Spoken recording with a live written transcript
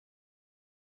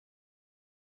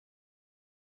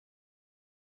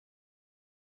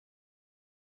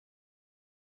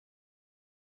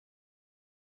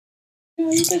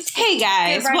Hey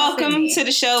guys, welcome to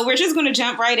the show. We're just going to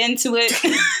jump right into it.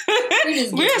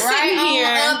 We're sitting here.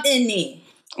 Up in there.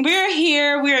 We're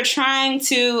here. We're trying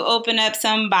to open up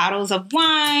some bottles of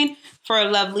wine for a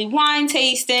lovely wine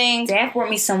tasting. Dad brought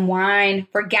me some wine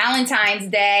for Galentine's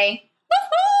Day.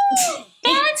 Woohoo!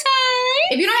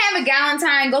 Galentine! If you don't have a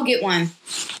Galentine, go get one.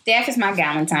 Daff is my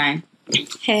Galentine.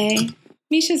 Hey,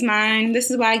 Misha's mine.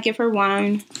 This is why I give her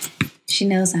wine. She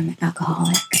knows I'm an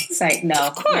alcoholic. It's like, no.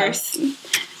 Of course. No.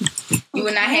 You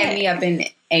would not have me up in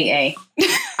AA.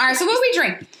 All right, so what we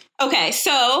drink? Okay,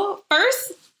 so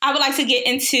first, I would like to get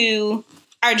into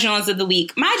our joints of the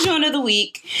week. My joint of the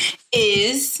week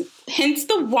is, hence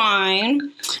the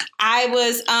wine. I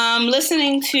was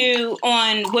listening to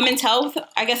on Women's Health,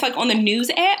 I guess like on the news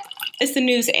app. It's the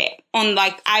news app on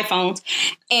like iPhones.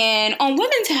 And on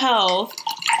Women's Health.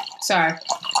 Sorry.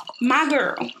 My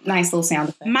girl. Nice little sound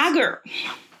effect. My girl.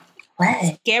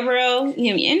 What? Gabrielle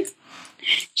Union.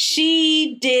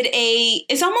 She did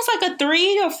it's almost like a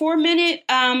 3 or 4 minute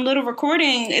little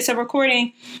recording. It's a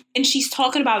recording. And she's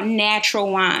talking about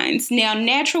natural wines. Now,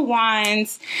 natural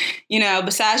wines,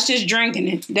 besides just drinking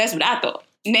it, that's what I thought.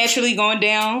 Naturally going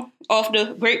down off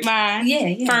the grapevine,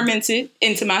 fermented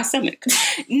into my stomach.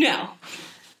 No.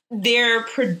 They're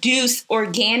produced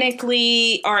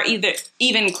organically or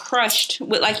even crushed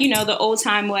with, the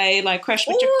old-time way, like crushed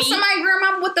with your feet. Somebody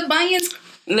grandma with the bunions.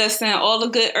 Listen, all the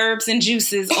good herbs and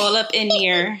juices all up in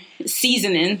your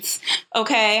seasonings,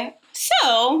 okay?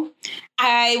 So,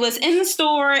 I was in the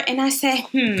store and I said,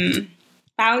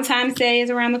 Valentine's Day is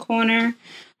around the corner.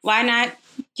 Why not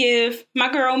give my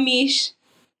girl Meish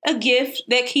a gift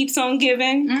that keeps on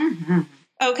giving? Mm-hmm.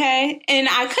 Okay? And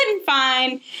I couldn't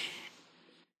find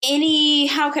any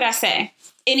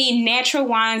natural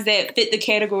wines that fit the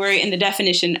category and the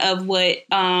definition of what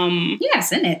you gotta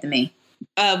send that to me.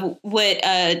 Of what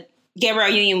Gabrielle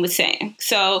Union was saying.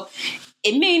 So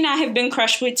it may not have been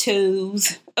crushed with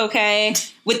toes, okay,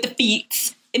 with the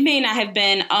feet. It may not have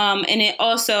been, and it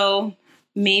also,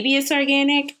 maybe it's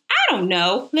organic. I don't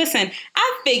know. Listen,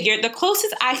 I figured the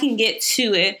closest I can get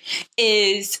to it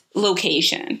is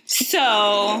location.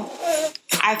 So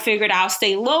I figured I'll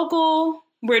stay local.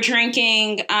 We're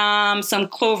drinking some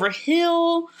Clover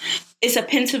Hill. It's a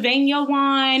Pennsylvania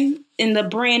wine, and the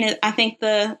brand is, I think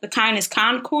the kind is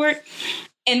Concord.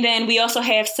 And then we also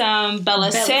have some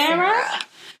Bella Sera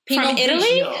from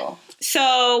Italy.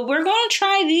 So we're going to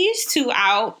try these two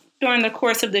out during the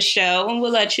course of the show, and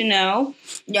we'll let you know.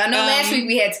 Y'all know last week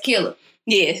we had tequila.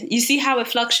 Yeah, you see how it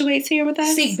fluctuates here with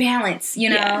us? Seek balance,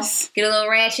 Yes. Get a little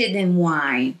ratchet, then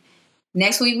wine.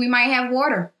 Next week we might have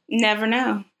water. Never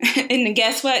know. And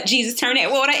guess what? Jesus turned that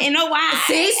water into wine.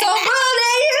 See, so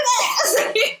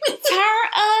good. Turn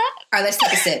up. All right, let's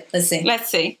take a sip. Let's see. Let's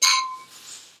see.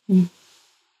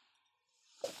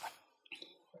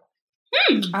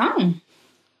 Oh.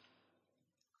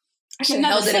 I should have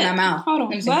held it in my mouth. Hold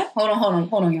on. What?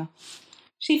 Hold on, y'all.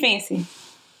 She fancy.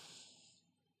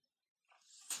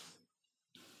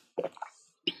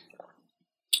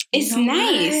 It's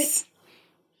nice.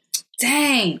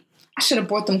 Dang. I should have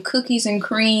brought them cookies and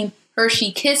cream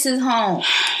Hershey Kisses home.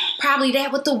 Probably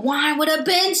that with the wine would have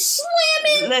been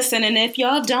slamming. Listen, and if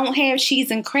y'all don't have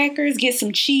cheese and crackers, get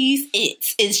some cheese.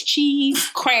 It's cheese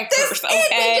crackers, okay?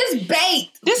 They just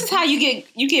baked. This is how you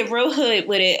get real hood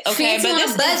with it, okay? Fancy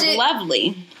but this is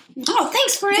lovely. Oh,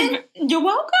 thanks, friend. You're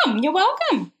welcome. You're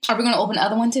welcome. Are we going to open the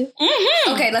other one too?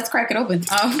 Mm-hmm. Okay, let's crack it open.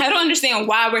 I don't understand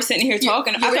why we're sitting here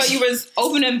talking. I thought you was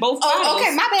opening both bottles. Oh,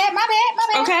 okay. My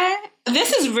bad. Okay.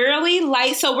 This is really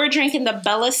light. So we're drinking the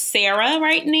Bella Sera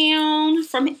right now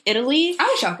from Italy. I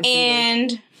wish y'all could see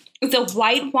And it's a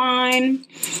white wine.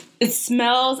 It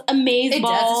smells amazing. It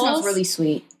does. It smells really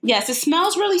sweet. Yes, it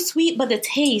smells really sweet, but the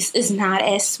taste is not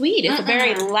as sweet. It's a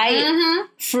very light,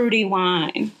 fruity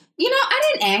wine.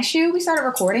 I didn't ask you. We started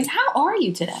recording. How are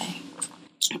you today?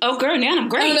 Oh, girl, now I'm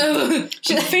great.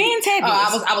 She's fantastic.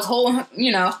 I was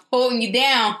holding you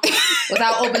down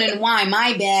without opening the wine.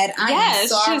 My bad. I'm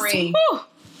sorry.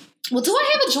 Well, do I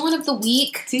have a joint of the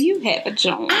week? Do you have a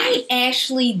joint? I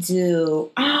actually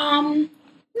do.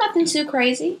 Nothing too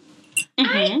crazy.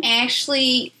 I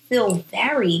actually feel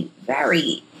very,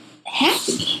 very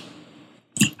happy.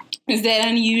 Is that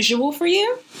unusual for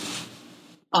you?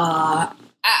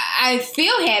 I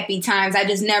feel happy times. I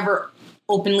just never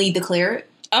openly declare it.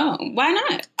 Oh, why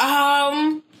not?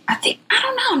 I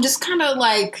don't know. I'm just kind of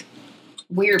like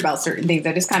weird about certain things.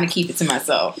 I just kind of keep it to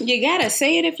myself. You gotta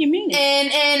say it if you mean it.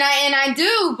 And I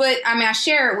do, but I mean I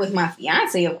share it with my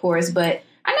fiance, of course. But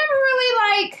I never really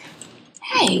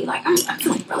I'm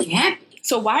feeling really happy.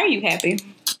 So why are you happy?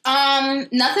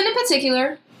 Nothing in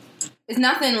particular. It's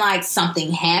nothing like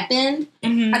something happened.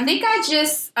 Mm-hmm. I think I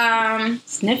just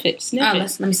sniff it.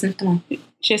 let me sniff the one.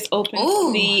 Just open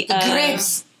the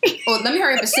grapes. Let me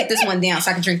hurry up and sit this one down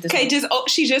so I can drink this. Okay,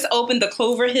 she just opened the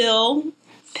Clover Hill,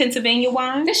 Pennsylvania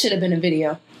wine. This should have been a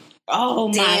video. Oh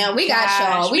my damn, we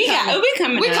got y'all. We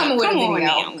coming with a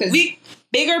video. We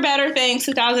bigger, better things.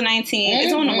 2019. Mm-hmm.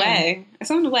 It's on the way.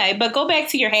 It's on the way. But go back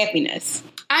to your happiness.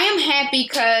 I am happy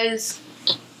because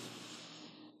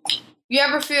you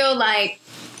ever feel like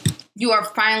you are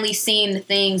finally seeing the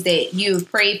things that you've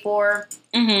prayed for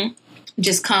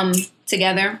just come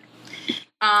together.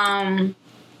 I'm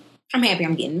happy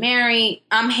I'm getting married.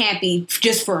 I'm happy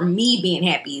just for me being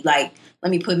happy. Like,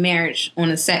 let me put marriage on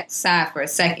the side for a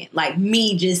second. Like,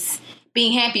 me just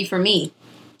being happy for me.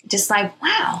 Just like,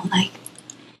 wow. Like,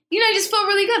 you just feel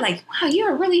really good. Like, wow,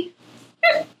 you're pretty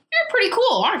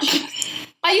cool, aren't you?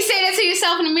 Like, you say that to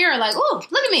yourself in the mirror. Like, oh,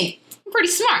 look at me. I'm pretty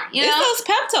smart, It's those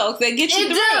pep talks that get you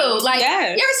through. Do. Like,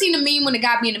 yes. You ever seen the meme when the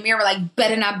guy be in the mirror like,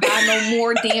 better not buy no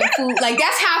more damn food? Like,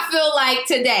 that's how I feel like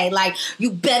today. Like,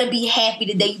 you better be happy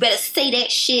today. You better say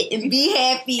that shit and be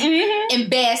happy and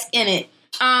bask in it.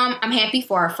 I'm happy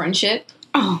for our friendship.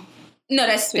 Oh. No,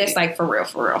 that's like for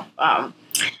real. I'm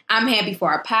happy for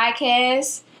our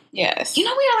podcast. Yes. We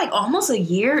are like almost a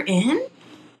year in.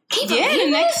 In the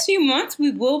next few months,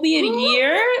 we will be at a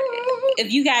year.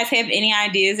 If you guys have any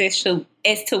ideas as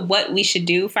to what we should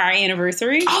do for our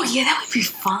anniversary. Oh, yeah, that would be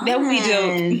fun. That would be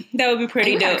dope. That would be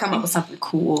pretty dope. Come up with something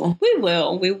cool. We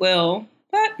will.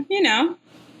 But,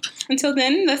 until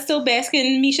then, let's still bask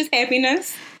in Misha's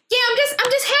happiness. Yeah, I'm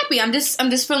just happy. I'm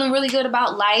just feeling really good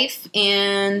about life.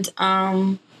 And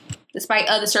despite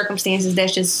other circumstances,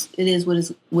 that's just, it is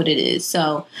what it is.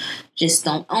 So just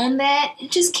don't own that and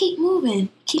just keep moving.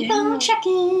 Keep on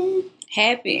checking.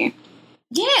 Happy.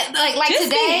 Yeah, like just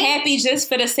today. Be happy just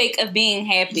for the sake of being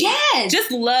happy. Yes.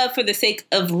 Just love for the sake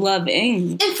of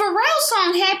loving. And Pharrell's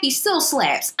song Happy still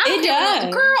slaps. It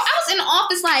does. Girl, I was in the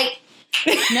office like,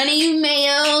 none of you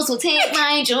males will take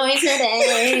my joy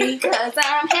today because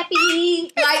I'm happy.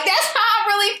 Like, that's how I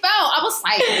really felt. I was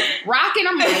like rocking.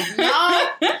 I'm like,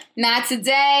 no, not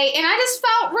today. And I just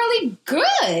felt really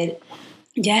good.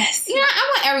 Yes. I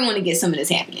want everyone to get some of this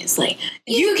happiness. Like,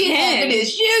 you get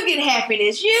happiness, you get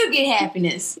happiness, you get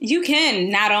happiness. You can,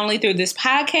 not only through this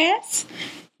podcast.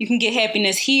 You can get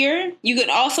happiness here. You can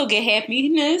also get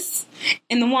happiness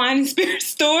in the wine and spirit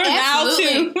store now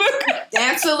too.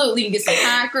 Absolutely. You can get some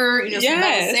Conquer, some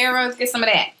Sarah's, get some of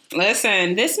that.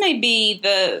 Listen, this may be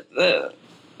the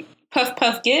Puff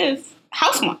Puff Give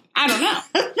house one. I don't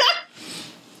know.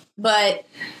 But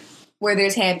where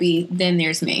there's happy, then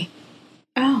there's me.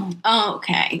 Oh,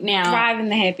 okay. Now, driving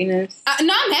the happiness.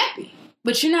 No, I'm happy.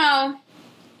 But I'm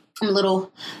a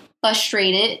little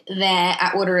frustrated that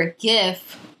I ordered a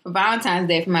gift for Valentine's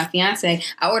Day for my fiance.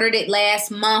 I ordered it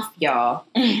last month, y'all.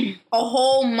 A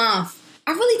whole month.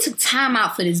 I really took time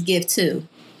out for this gift, too.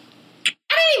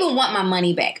 I didn't even want my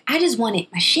money back. I just wanted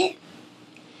my shit.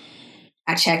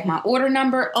 I checked my order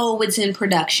number. Oh, it's in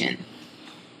production.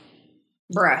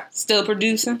 Bruh. Still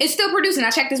producing? It's still producing. I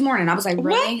checked this morning. I was like,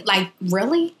 really? What? Like,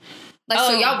 really? Like,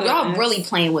 so y'all really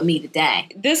playing with me today.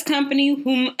 This company,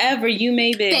 whomever you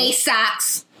may be. Face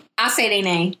Socks. I'll say their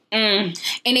name. And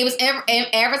it was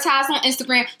advertised on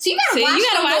Instagram. So you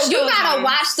gotta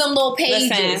watch them little pages.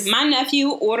 Listen, my nephew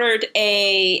ordered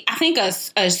a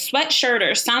sweatshirt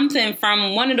or something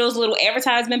from one of those little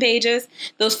advertisement pages,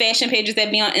 those fashion pages that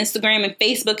be on Instagram and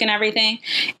Facebook and everything.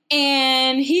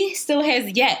 And he still has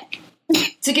yet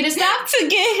to get his stuff? To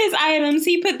get his items.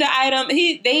 He put the item,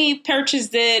 they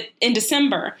purchased it in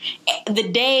December, the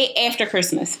day after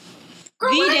Christmas.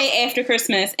 The day after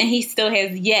Christmas, and he still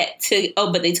has yet to.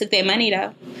 Oh, but they took that money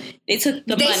though. They took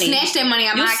the money. They snatched that money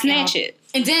out my account. Snatch it.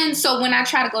 And then, so when I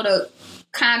try to go to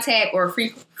contact or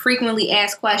frequently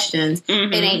asked questions,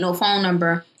 it ain't no phone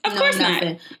number. Of course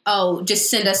nothing. Not. Oh,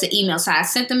 just send us an email. So I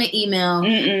sent them an email.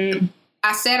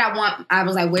 I said I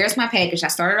was like, where's my package? I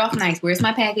started off nice. Where's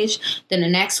my package? Then the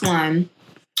next one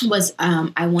was,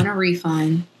 I want a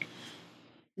refund.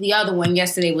 The other one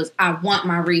yesterday was, I want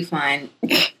my refund.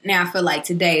 Now I feel like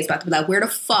today is about to be like, where the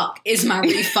fuck is my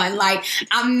refund? Like,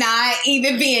 I'm not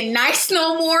even being nice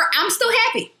no more. I'm still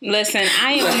happy. Listen,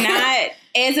 I am not,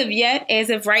 as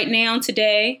of right now,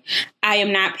 today, I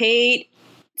am not paid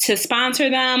to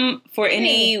sponsor them for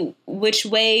any which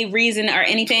way, reason, or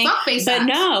anything. Fuck face but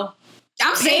no.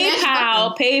 I'm saying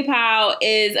PayPal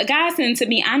is a godsend, to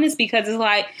be honest, because it's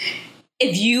like,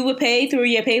 if you would pay through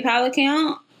your PayPal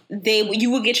account, you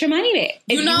will get your money back.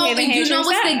 You know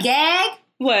what's the gag?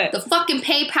 What? The fucking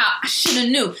PayPal. I should have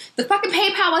knew. The fucking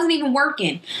PayPal wasn't even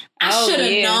working. I should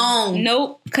have known.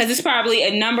 Nope. Because it's probably a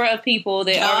number of people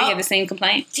that already have the same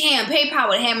complaint. Damn, PayPal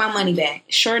would have had my money back.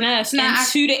 Sure enough.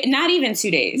 Not even 2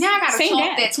 days. Now I got to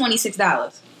chalk that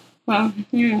 $26. Well,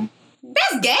 yeah.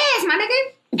 That's gas, my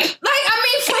nigga. Like, I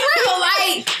mean, for real.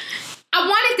 Like, I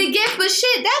wanted the gift, but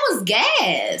shit, that was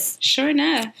gas. Sure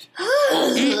enough.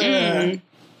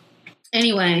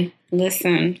 Anyway.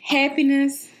 Listen,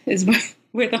 happiness is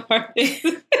where the heart is.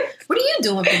 What are you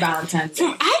doing for Valentine's Day?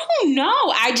 I don't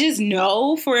know. I just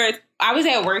know I was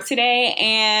at work today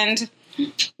and,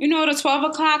 you know, the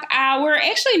 12 o'clock hour.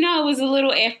 Actually, no, it was a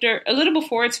little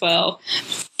before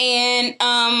 12. And,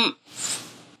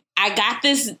 I got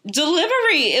this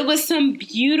delivery. It was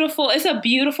it's a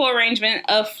beautiful arrangement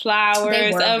of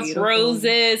flowers, of beautiful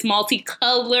roses,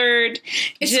 multicolored.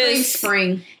 It screams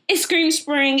spring. It screams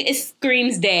spring. It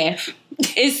screams Daff.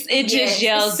 It just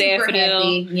yells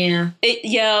daffodil. Yeah. It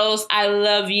yells, I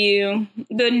love you.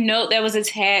 The note that was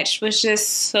attached was just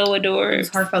so adorable. It was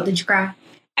heartfelt. Did you cry?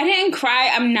 I didn't cry.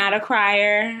 I'm not a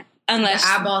crier. Unless... The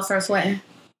eyeballs start sweating?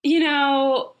 You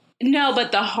know, no,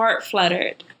 but the heart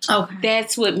fluttered. Okay.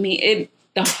 That's what the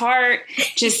heart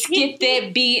just skipped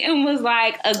that beat and was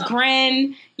like a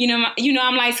grin. You know,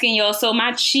 I'm light skinned, y'all, so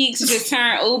my cheeks just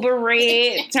turned uber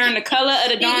red, turned the color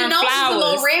of the darn flowers. You was a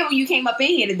little red when you came up in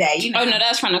here today. You know? Oh no,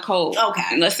 that's from the cold.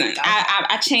 Okay, listen, okay.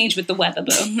 I changed with the weather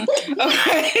though.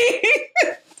 Okay,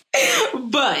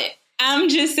 but I'm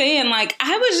just saying, like,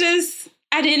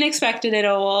 I didn't expect it at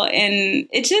all, and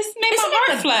it just made my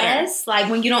heart flutter. Best?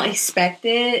 Like, when you don't expect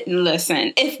it.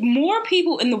 Listen, if more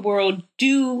people in the world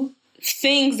do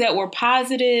things that were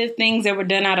positive, things that were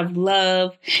done out of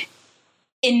love,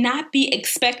 and not be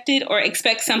expected or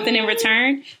expect something in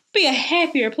return, be a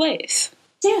happier place.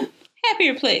 Yeah.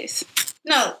 Happier place.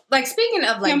 No, like, speaking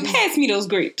of, like... pass me those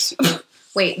grapes.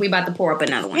 Wait, we about to pour up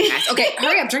another one, guys. Okay,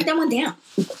 hurry up, drink that one down.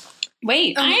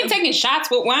 Wait, I ain't taking shots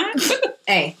with wine.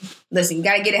 Hey, listen, you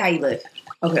gotta get it how you live.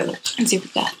 Okay, look. Let's see what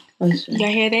we got. Y'all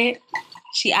hear that?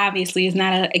 She obviously is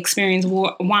not an experienced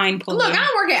wine puller. Look, I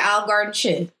don't work at Olive Garden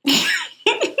shit.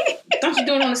 Don't you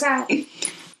do it on the side?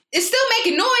 It's still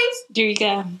making noise. There you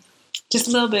go. Just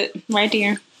a little bit. Right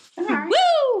there. All right.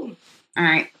 Woo! All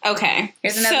right. Okay.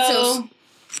 Here's another toast.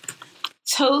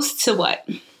 Toast to what?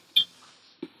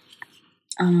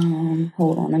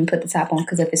 Hold on. Let me put the top on,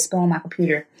 because if it's spilling on my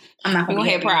computer, I'm not going to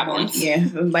have problems. Yeah.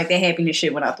 Like that happiness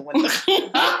shit went out the window.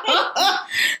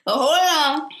 Hold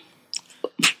on.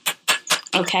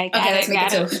 Okay. Let's make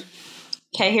the toast.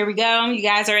 Okay, here we go. You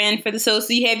guys are in for the toast.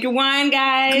 So you have your wine,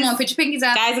 guys. Come on, put your pinkies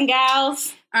up. Guys and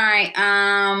gals. All right.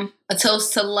 A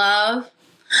toast to love.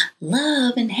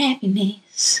 Love and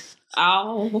happiness.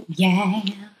 Oh. Yeah.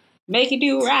 Make it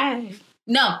do right.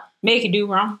 No. Make it do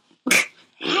wrong.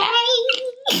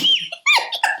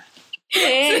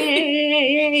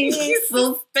 Hey. You're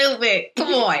so stupid.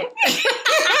 Come on.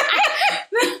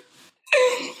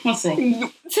 Let's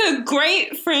see. To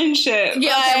great friendship.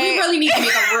 Yeah, okay, we really need to make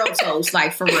a real toast,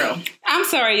 like, for real. I'm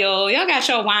sorry, y'all. Y'all got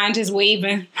your wine just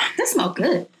waving. That smells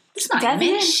good. That smells like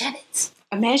mint. Shut it.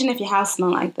 Imagine if your house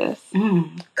smelled like this.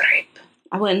 Grape.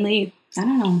 I wouldn't leave. I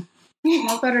don't know. It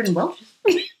smells better than Welch's.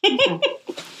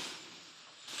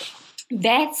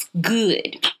 That's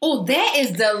good. Oh, that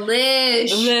is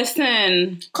delicious.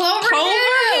 Listen. Clover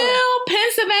Hill,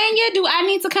 Pennsylvania. Do I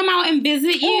need to come out and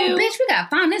visit you? Oh, bitch, we gotta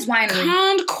find this winery.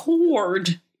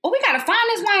 Concord. Oh, we gotta find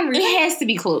this winery. It has to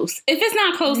be close. If it's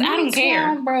not close, I don't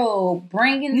care. Bro.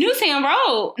 Newtown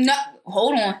Road. No,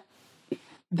 hold on.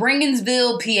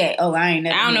 Bringinsville, PA. Oh, I ain't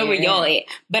never. I don't know where y'all at,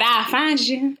 but I'll find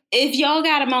you. If y'all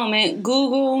got a moment,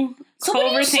 Google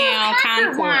Clovertown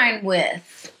Concord. Wine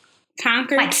with?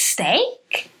 Concord. Like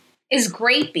steak? Is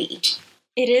grapey.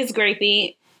 It is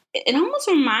grapey. It almost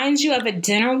reminds you of a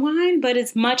dinner wine, but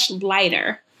it's much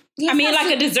lighter. Yeah, I mean,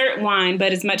 like a dessert wine,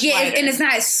 but it's much lighter. And it's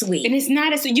not as sweet. And it's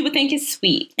not as sweet. You would think it's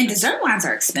sweet. And dessert wines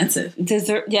are expensive.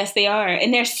 Yes, they are.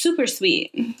 And they're super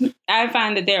sweet. I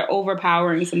find that they're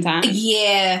overpowering sometimes.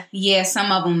 Yeah.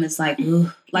 Some of them is like,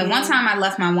 ooh. Like one time I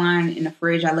left my wine in the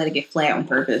fridge. I let it get flat on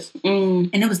purpose.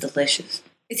 And it was delicious.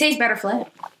 It tastes better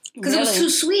flat. Because it was too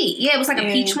sweet. Yeah, it was like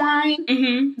a peach wine.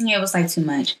 Mm-hmm. Yeah, it was like too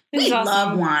much. We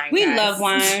love wine. We love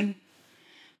wine.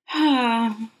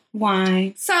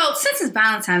 Wine. So, since it's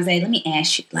Valentine's Day, let me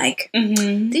ask you, like, do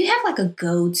you have, like, a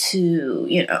go-to,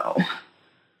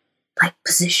 like,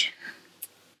 position?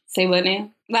 Say what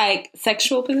now? Like,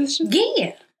 sexual position?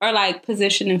 Yeah. Or, like,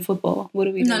 position in football? What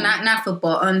do we do? No, not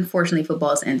football. Unfortunately,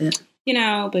 football's ended.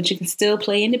 But you can still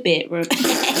play in the bedroom.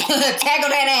 Tackle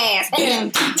that ass.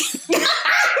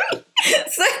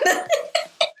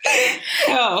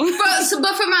 Oh.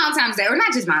 But for Valentine's Day, or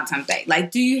not just Valentine's Day,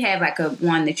 like, do you have like a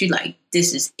one that you like,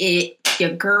 this is it?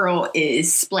 Your girl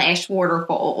is splash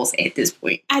waterfalls at this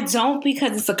point. I don't,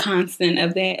 because it's a constant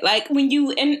of that. Like when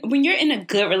you're in a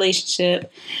good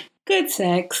relationship, good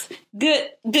sex, good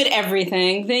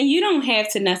everything, then you don't have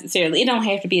to necessarily, it don't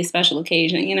have to be a special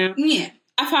occasion, you know? Yeah.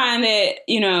 I find that,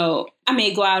 you know, I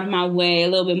may go out of my way a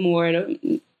little bit more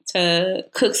to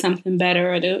cook something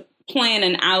better, or to plan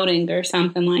an outing or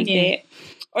something like that.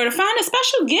 Or to find a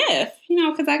special gift, you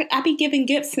know, because I be giving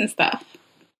gifts and stuff.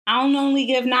 I don't only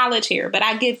give knowledge here, but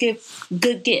I give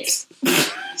good gifts.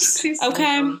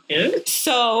 Okay?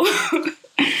 So,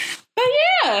 but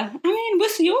yeah, I mean,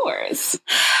 what's yours?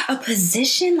 A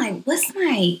position? Like, what's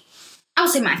I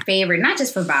would say my favorite, not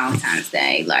just for Valentine's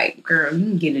Day. Like, girl, you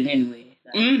can get it anyway.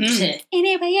 Like,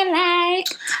 Any way you like.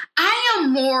 I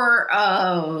am more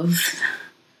of...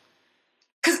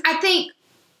 Because I think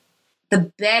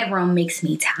the bedroom makes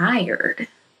me tired.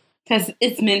 Because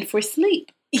it's meant for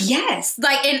sleep. Yes.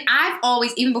 Like, and I've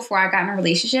always, even before I got in a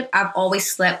relationship, I've always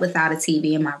slept without a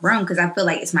TV in my room because I feel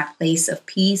like it's my place of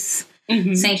peace,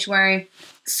 sanctuary.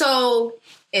 So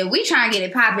if we try and get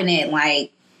it popping at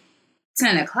like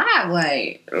 10 o'clock,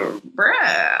 like,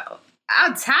 bruh,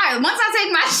 I'm tired. Once I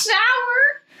take my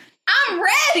shower, I'm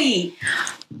ready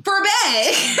for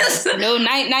bed. No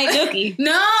night nookie.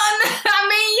 No, I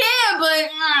mean, yeah,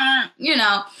 but, you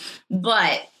know.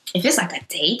 But if it's like a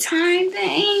daytime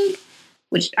thing,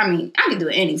 which, I mean, I can do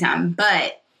it anytime,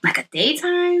 but like a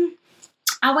daytime,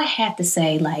 I would have to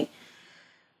say, like,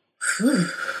 whew.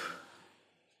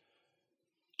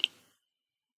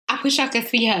 I wish I could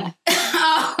see her.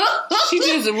 She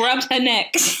just rubs her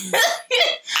neck.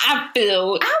 I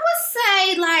would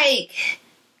say, like,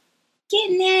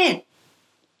 getting that,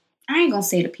 I ain't gonna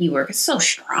say the P word, it's so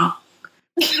strong.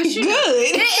 Good.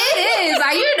 It is.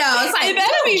 Like, you know, it's like, it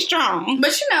better be strong.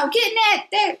 But, you know, getting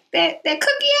that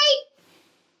cookie ate.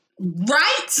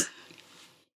 Right?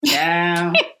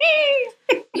 Yeah. You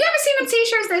ever seen them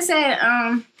t-shirts that said,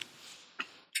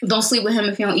 don't sleep with him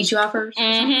if he don't eat you out first?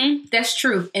 Mm-hmm. That's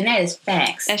true. And that is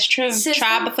facts. That's true. Sister,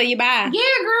 try before you buy.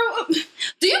 Yeah, girl.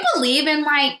 Do you believe in,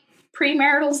 like,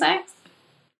 premarital sex?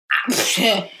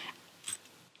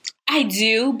 I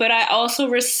do, but I also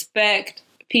respect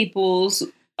people's,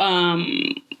 I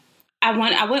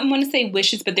wouldn't want to say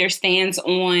wishes, but their stance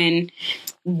on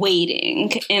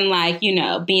waiting and, like, you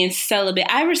know, being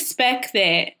celibate. I respect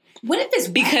that. What if it's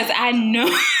because I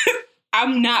know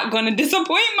I'm not going to disappoint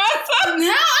myself. No, I'm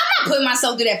not putting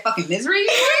myself through that fucking misery.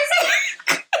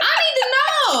 I need to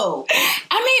know.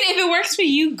 I mean, if it works for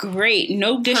you, great.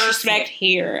 No disrespect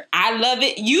here. I love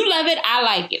it. You love it. I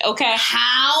like it. Okay.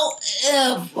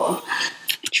 However,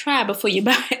 try before you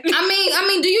buy it. I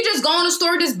mean, do you just go in the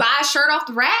store and just buy a shirt off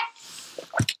the rack?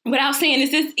 Without saying,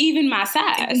 is this even my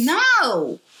size?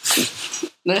 No.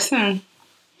 Listen.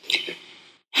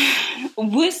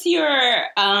 What's your,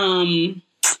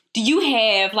 do you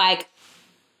have, like,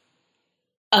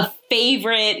 a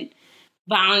favorite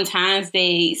Valentine's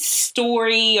Day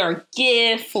story or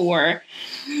gift or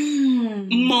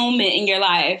moment in your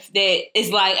life that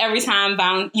is like every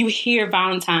time you hear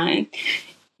Valentine,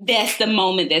 that's the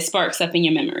moment that sparks up in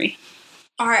your memory?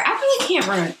 All right, I really can't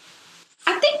remember.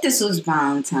 I think this was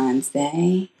Valentine's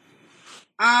Day.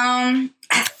 I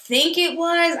think it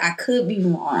was. I could be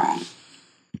wrong.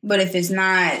 But if it's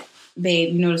not,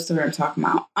 babe, you know the story I'm talking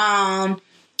about.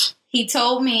 He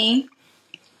told me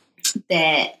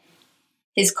that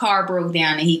his car broke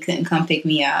down and he couldn't come pick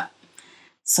me up.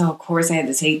 So, of course, I had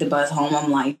to take the bus home. I'm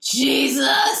like,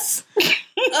 Jesus!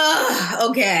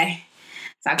 Okay.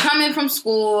 So I come in from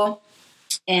school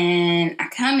and I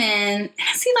come in and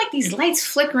I see like these lights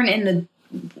flickering in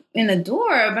the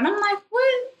door, but I'm like,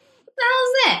 what the hell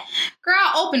is that? Girl,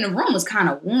 I opened the room, was kind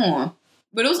of warm,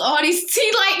 but it was all these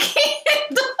tea light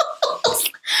candles.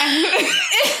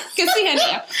 Can see her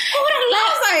now.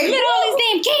 Lit all these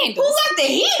damn candles. Who left the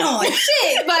heat on?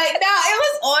 Shit. But no, it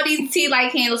was all these tea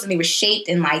light candles and they were shaped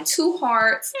in like two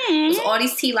hearts. It was all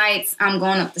these tea lights. I'm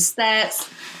going up the steps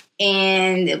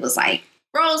and it was like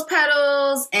rose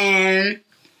petals and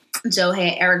Joe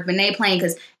had Eric Benet playing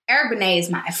because Eric Benet is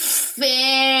my favorite.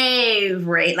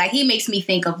 Like, he makes me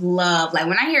think of love. Like,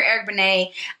 when I hear Eric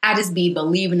Benet, I just be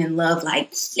believing in love. Like,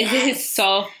 yes. Is it his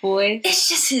soft voice? It's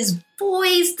just his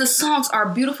voice. The songs are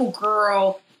beautiful,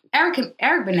 girl. Eric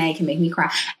Benet can make me cry.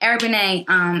 Eric Benet,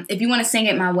 if you want to sing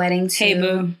at my wedding too. Hey,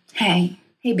 boo. Hey,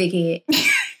 big head.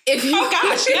 If you, oh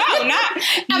gosh,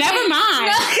 no, never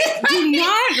mind. Do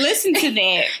not listen to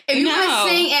that. If you want to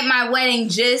sing at my my wedding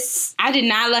I did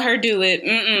not let her do it.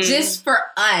 Just for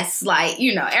us. Like,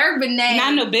 Eric Benet.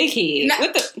 Not no big head.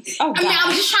 What the? Oh, God. I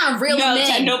was just trying to reel him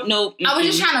in. Nope. I was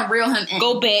just trying to reel him in.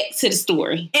 Go back to the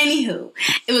story. Anywho,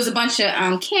 it was a bunch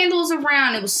of candles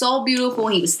around. It was so beautiful.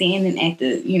 He was standing at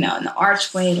the, in the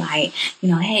archway like,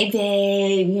 hey,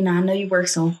 babe, I know you work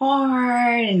so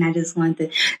hard and I just wanted to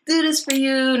do this for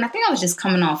you. And I think I was just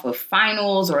coming off of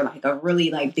finals or like a really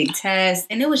like big test.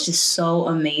 And it was just so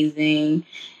amazing.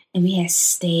 And we had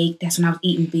steak. That's when I was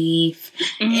eating beef.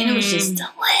 And it was just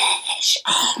delish.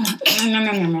 Oh,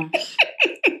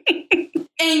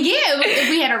 and yeah,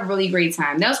 we had a really great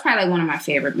time. That was probably like one of my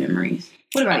favorite memories.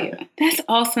 What about you? That's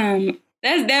awesome.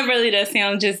 That really does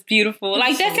sound just beautiful.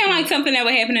 Like, that sounds like something that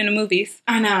would happen in the movies.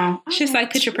 I know. It's just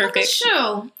like picture perfect.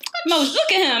 Look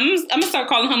at him. I'm going to start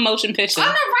calling him motion picture. I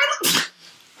know, right?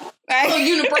 Little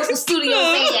Universal Studios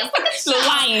ass. Little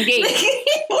Lion Gate.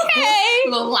 Okay.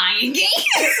 Little Lion Gate.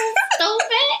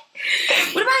 Stupid.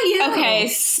 What about you? Okay,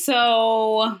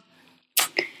 so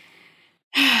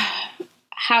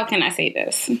how can I say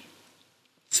this?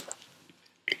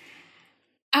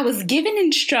 I was given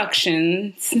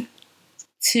instructions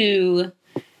to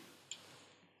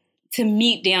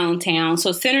meet downtown.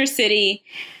 So Center City,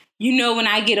 when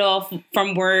I get off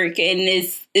from work and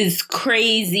it's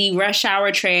crazy rush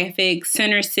hour traffic,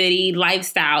 Center City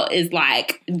lifestyle is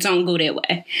like, don't go that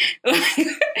way.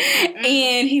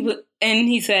 And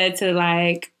he said to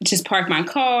like just park my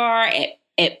car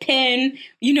at Penn.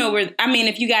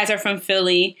 If you guys are from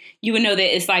Philly, you would know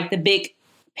that it's like the big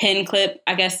Penn clip,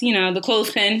 I guess, the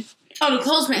clothespin. Oh, the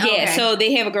clothespin. Yeah, okay. So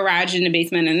they have a garage in the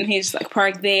basement and he's just like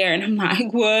parked there. And I'm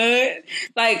like, what?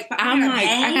 Like,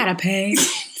 I gotta pay.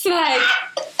 It's like,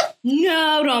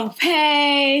 no, don't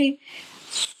pay.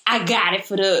 I got it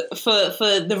for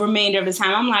the remainder of the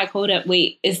time. I'm like, hold up,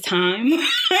 wait, it's time.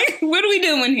 What are we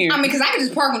doing here? Because I could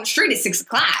just park on the street at 6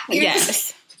 o'clock.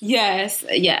 Yes.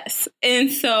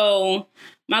 And so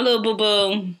my little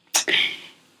boo-boo,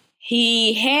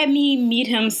 he had me meet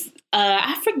him.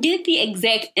 I forget the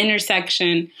exact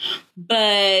intersection,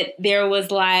 but there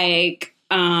was like,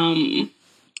 he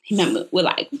met with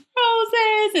like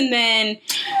roses, and then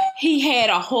he had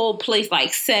a whole place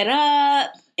like set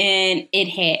up, and it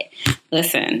had,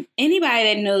 listen,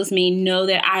 anybody that knows me know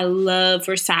that I love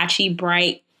Versace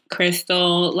bright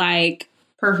crystal, like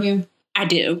perfume. I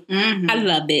do. Mm-hmm. I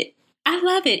love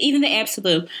it. Even the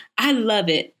Absolute. I love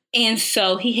it. And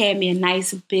so he had me a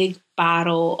nice big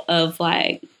bottle of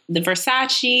like the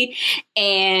Versace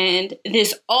and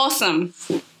this awesome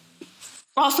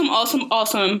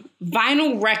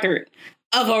vinyl record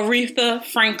of Aretha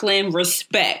Franklin,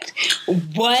 Respect.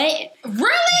 What?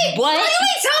 Really? What? You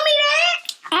ain't tell me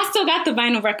that? I still got the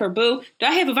vinyl record, boo. Do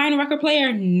I have a vinyl record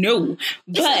player? No.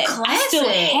 But I still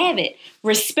have it.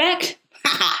 Respect.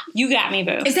 You got me,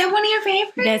 boo. Is that one of your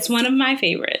favorites? That's one of my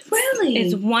favorites. Really?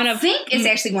 It's one of... Think is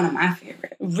actually one of my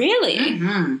favorites. Really?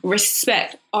 Mm-hmm.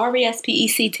 Respect.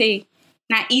 Respect.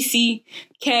 Not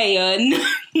ECK or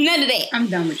none of that. I'm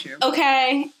done with you.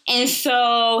 Okay. And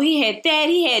so he had that.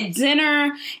 He had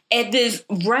dinner at this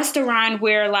restaurant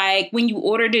where, like, when you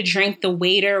ordered a drink, the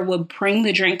waiter would bring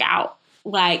the drink out.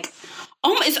 Like,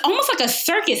 it's almost like a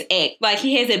circus act. Like,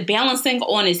 he has it balancing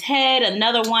on his head,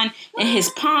 another one in his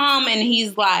palm, and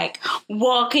he's, like,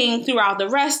 walking throughout the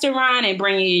restaurant and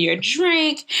bringing you your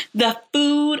drink. The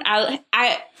food, I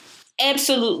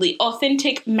absolutely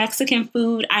authentic Mexican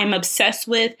food I'm obsessed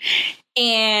with.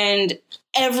 And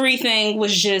everything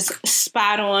was just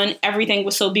spot on. Everything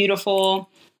was so beautiful.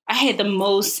 I had the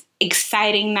most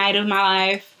exciting night of my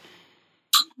life.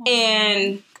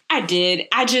 And I did.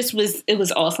 It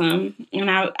was awesome. And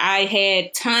I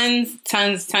had tons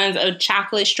of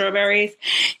chocolate strawberries.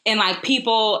 And like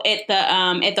people at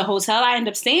the hotel I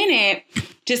ended up staying at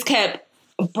just kept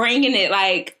bringing it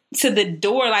like to the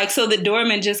door. Like, so the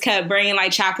doorman just kept bringing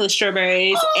like chocolate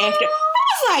strawberries after.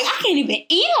 I was like, I can't even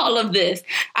eat all of this.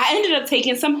 I ended up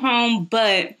taking some home,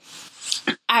 but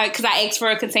because I asked for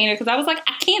a container because I was like,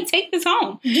 I can't take this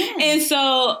home. Yeah. And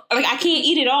so like I can't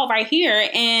eat it all right here.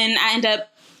 And I ended up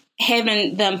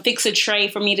having them fix a tray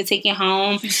for me to take it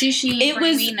home. Sushi. It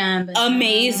was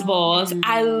amazeballs.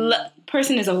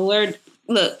 Person is allergic.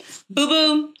 Look, Boo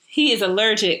Boo, he is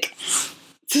allergic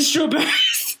to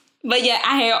strawberries. But yeah,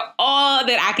 I had all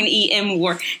that I can eat and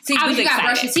more. See, but you got to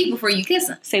brush your teeth before you kiss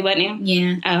him. Say what now?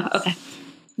 Yeah. Oh, okay.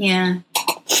 Yeah.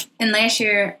 And last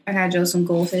year, I got Joe some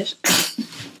goldfish.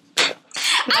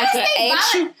 I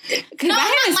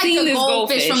haven't seen the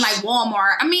goldfish from like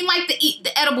Walmart. I mean, like the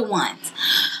edible ones.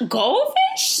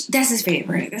 Goldfish? That's his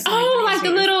favorite. That's like the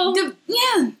little...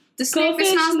 The The snake that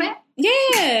smells bad?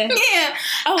 Yeah. Yeah.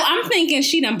 Oh, I'm thinking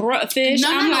she done brought fish.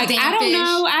 I'm like, I don't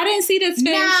know. I didn't see this fish.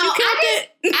 No, You killed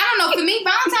it. I don't know. For me,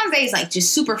 Valentine's Day is like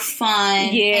just super fun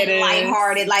and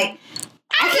lighthearted. Like,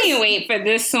 I can't wait for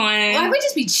this one. Like, we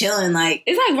just be chilling. Like,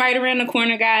 it's like right around the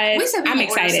corner, guys. I'm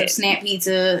excited. Order some Snap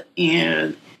Pizza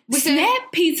and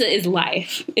Snap Pizza is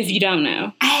life. If you don't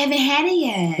know, I haven't had it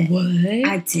yet. What?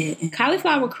 I didn't.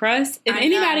 Cauliflower crust. If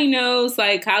anybody knows,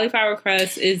 like cauliflower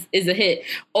crust is a hit.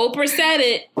 Oprah said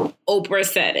it.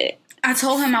 I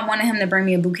told him I wanted him to bring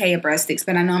me a bouquet of breadsticks,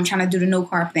 but I know I'm trying to do the no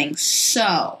carb thing.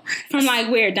 So from like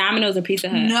where? Domino's or Pizza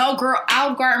Hut? No, girl,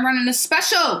 Olive Garden running a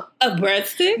special. A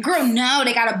breadstick? Girl, no,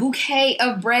 they got a bouquet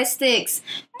of breadsticks.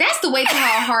 That's the way to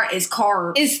her heart is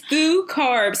carbs. It's through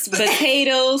carbs,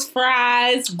 potatoes,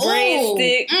 fries,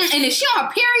 breadsticks. And if she on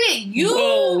her period,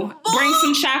 bring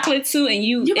some chocolate too, and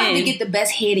you about to get the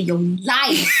best head of your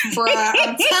life, bruh.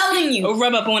 I'm telling you. Or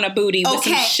rub up on a booty with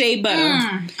some shea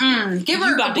butter. Give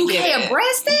her a bouquet of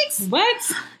breadsticks.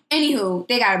 What? Anywho,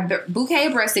 they got a bouquet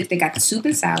of breadsticks. They got the soup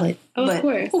and salad. Oh, of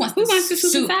course. Who wants the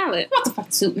soup and salad? Who wants the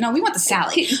fucking soup? No, we want the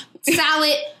salad.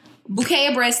 Salad, bouquet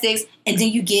of breadsticks, and then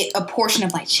you get a portion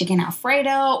of like chicken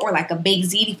Alfredo or like a baked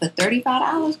ziti for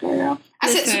 $35, girl.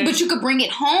 I said, but you could bring it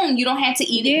home. You don't have to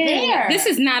eat it there. This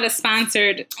is not a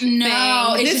sponsored thing.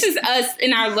 This is us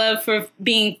in our love for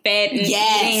being fat and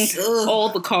eating all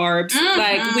the carbs. Mm-hmm.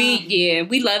 Like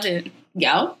we love it.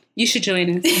 Yo, you should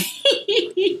join us.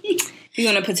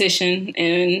 You're gonna petition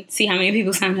and see how many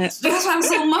people sign up. That's why I'm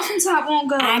saying muffin top won't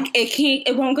go.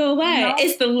 It won't go away. No.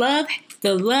 It's the love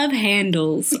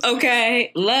handles.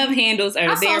 Okay, love handles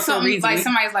are there for a reason. Like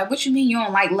somebody's like, "What you mean you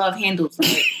don't like love handles?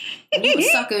 Like, you a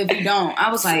sucker if you don't."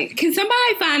 I was like, "Can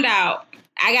somebody find out?"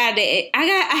 I have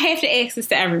to ask this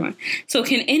to everyone. So,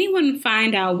 can anyone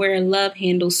find out where love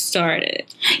handles started?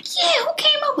 Yeah, who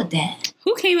came up with that?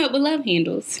 Who came up with love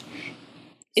handles?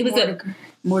 It was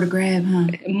more to grab, huh?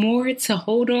 More to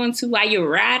hold on to while you're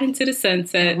riding to the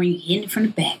sunset. When you're hitting it from the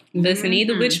back. Listen,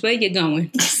 either which way you're going,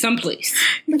 someplace.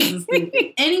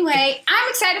 Anyway, I'm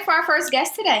excited for our first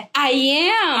guest today. I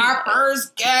am.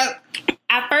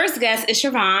 Our first guest is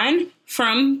Siobhan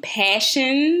from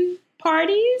Passion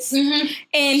Parties. Mm-hmm.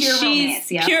 And pure she's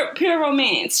romance, yeah. pure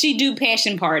romance. She do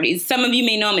passion parties. Some of you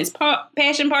may know them as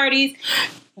passion parties.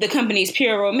 The company's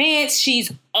Pure Romance. She's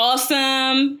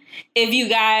awesome. If you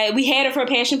guys, we had her for a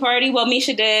passion party. Well,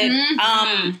 Misha did.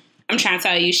 Mm-hmm. I'm trying to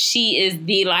tell you, she is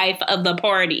the life of the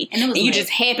party. And you just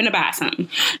happen to buy something.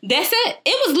 That's it.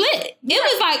 It was lit. Yeah. It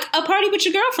was like a party with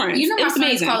your girlfriends. You know, it was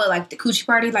amazing. Call it like the coochie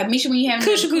party. Like Misha, when you have a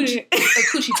coochie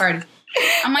party.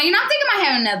 I'm like, I'm thinking about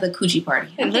having another coochie party.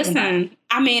 Listen,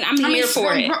 I'm here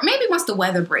for it. Maybe once the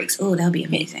weather breaks. Oh, that'll be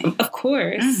amazing. Of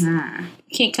course. Mm-hmm.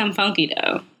 Can't come funky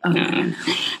though. No.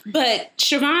 But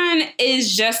Siobhan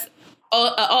is just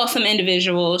an awesome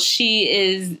individual.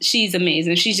 She's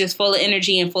amazing. She's just full of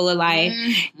energy and full of life.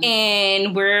 Mm-hmm.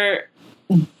 And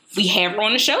we have her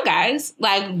on the show, guys.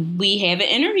 Like, we have an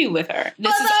interview with her.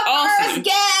 This is awesome. First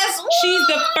guest. She's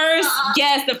the first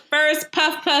guest, the first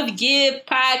Puff Puff Give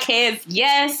podcast.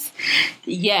 Yes.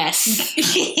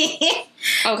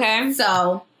 Okay.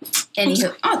 So,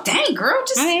 anywho. Oh, dang, girl.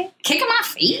 Just kicking my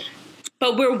feet.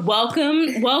 But we're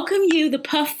welcome you, the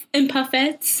Puff and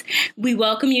Puffettes. We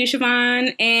welcome you,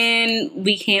 Siobhan, and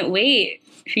we can't wait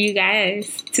for you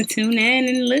guys to tune in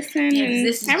and listen and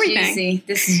this is everything. Juicy.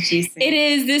 This is juicy. It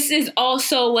is. This is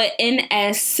also a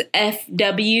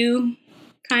NSFW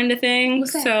kind of thing.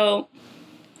 What's that? So,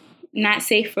 not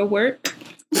safe for work.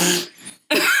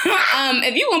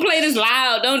 If you want to play this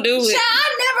loud, don't do it.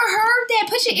 I never heard that.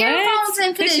 Put your earphones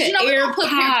in for this. You know, we're going to put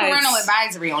parental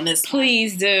advisory on this.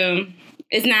 Please do.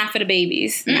 It's not for the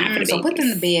babies. Not for the babies. So put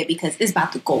them to bed because it's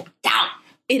about to go down.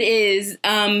 It is.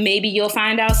 Maybe you'll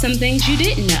find out some things you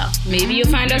didn't know. Maybe you'll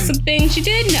find out some things you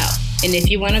did know. And if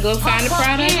you want to go find a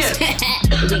product,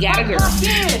 we got a girl.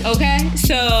 Okay?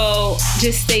 So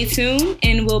just stay tuned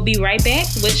and we'll be right back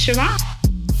with Siobhan.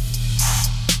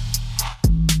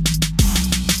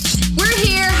 We're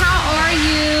here. How are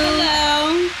you?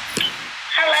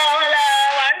 Hello.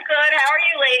 I'm good. How are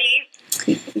you, ladies?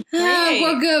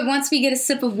 We're good. Once we get a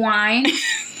sip of wine,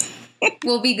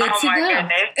 we'll be good to go.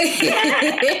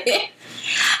 Goodness.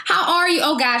 How are you?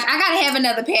 Oh gosh, I gotta have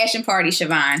another passion party,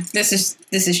 Siobhan. This is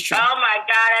true. Oh my God,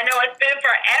 I know it's been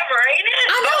forever, ain't it?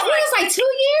 I know, it was like 2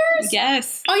 years.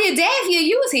 Yes. Oh yeah, Daff,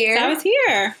 you was here. I was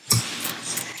here.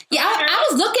 Yeah, I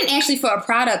was looking actually for a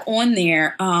product on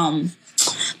there.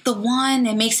 The one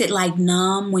that makes it like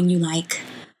numb when you like,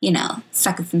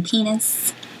 suck at some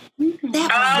penis. Yeah.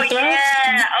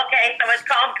 Okay, so it's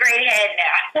called Great Head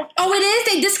now. Oh, it is?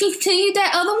 They discontinued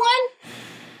that other one?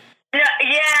 No,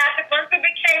 yeah, once we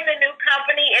became the new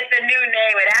company, it's a new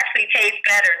name. It actually tastes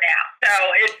better now. So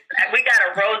we got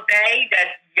a rosé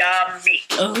that's yummy.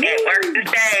 Ooh. It works the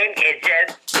same. It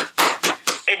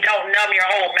don't numb your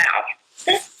whole mouth.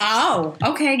 Oh,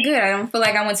 okay, good. I don't feel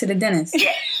like I went to the dentist.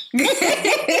 Yeah. Yeah.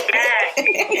 My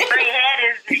head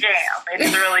is the jam.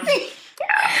 It's really good.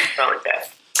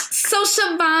 So,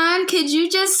 Siobhan, could you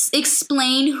just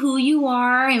explain who you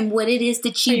are and what it is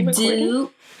that you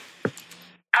do?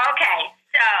 Okay,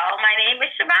 so my name is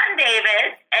Siobhan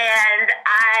Davis, and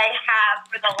I have,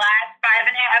 for the last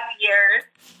 5.5 years,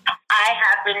 I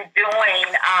have been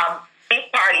doing these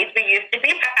parties. We used to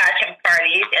be passion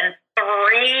parties, and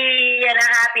 3.5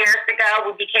 years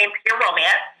ago, we became Pure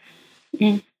Romance.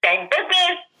 Same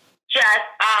business, just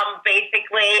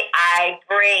basically I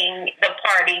bring the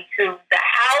party to the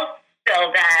house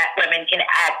so that women can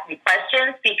ask me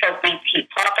questions, because we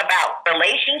talk about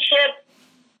relationships,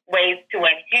 ways to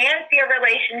enhance your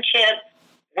relationships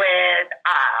with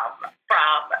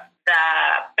from the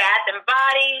bath and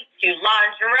body to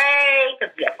lingerie,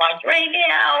 because we have lingerie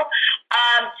now,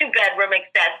 to bedroom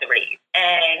accessories.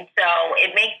 And so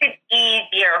it makes it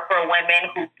easier for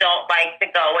women who don't like to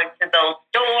go into those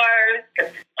doors,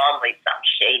 because there's normally some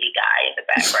shady guy in the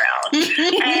background.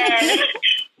 And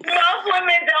most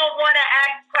women don't want to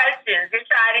ask questions. They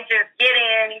try to just get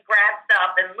in, grab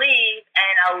stuff, and leave.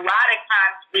 And a lot of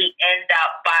times we end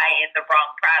up buying the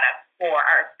wrong product for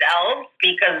ourselves,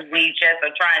 because we just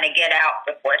are trying to get out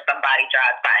before somebody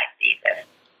drives by and sees it.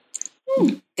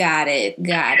 Got it.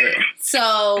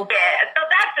 So, yeah, so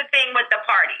that's the thing with the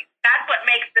parties. That's what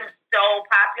makes them so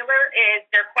popular, is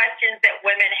they're questions that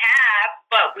women have,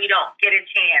 but we don't get a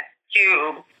chance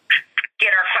to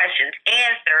get our questions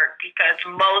answered, because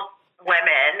most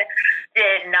women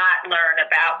did not learn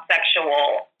about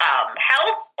sexual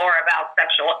health or about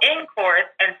sexual intercourse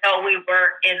until we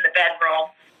were in the bedroom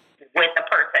with the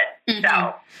person.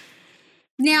 So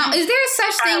now, is there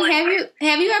such thing?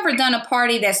 Have you ever done a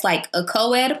party that's like a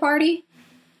co-ed party?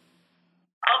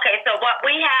 Okay, so what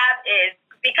we have is,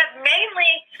 because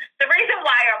mainly the reason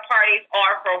why our parties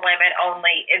are for women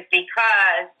only is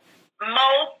because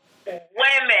most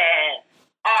women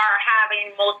are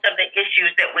having most of the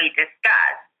issues that we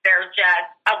discuss. They're just,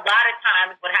 a lot of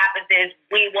times what happens is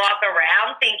we walk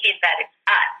around thinking that it's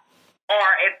us.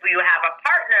 Or if you have a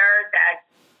partner that's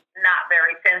not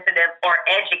very sensitive or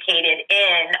educated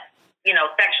in,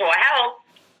 sexual health,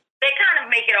 they kind of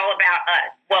make it all about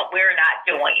us, what we're not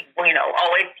doing.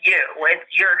 Oh, it's you. It's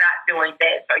you're not doing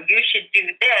this, or you should do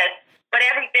this. But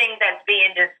everything that's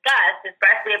being discussed,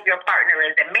 especially if your partner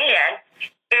is a man,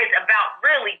 is about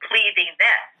really pleasing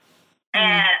them.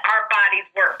 And our bodies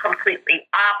work completely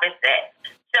opposite.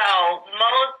 So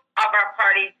most of our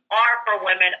parties are for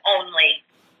women only.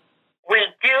 We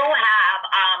do have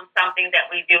something that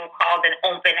we do called an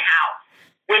open house,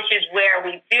 which is where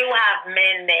we do have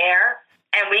men there,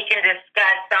 and we can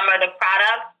discuss some of the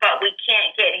products, but we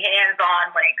can't get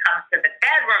hands-on when it comes to the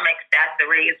bedroom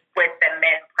accessories with the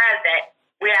men present.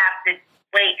 We have to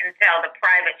wait until the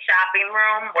private shopping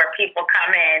room where people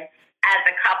come in as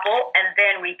a couple, and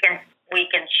then we can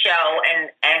show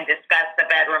and discuss the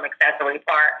bedroom accessory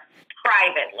part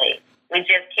privately. We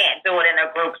just can't do it in a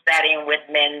group setting with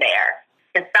men there.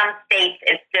 In some states,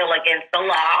 it's still against the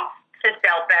law to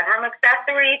sell bedroom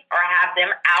accessories or have them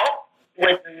out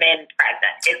with men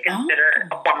present. It's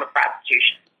considered a form of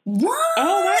prostitution. What?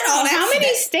 Oh, wow. How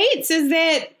many states is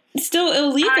that still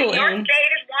illegal Your in?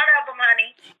 state is one of them,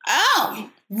 honey.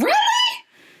 Oh, really?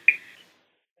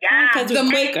 Yeah. Because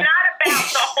It's not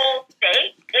about the whole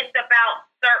state. It's about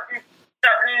certain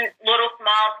little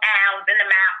small towns in the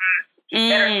mountains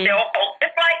that are still whole.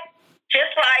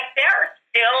 Just like there are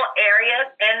still areas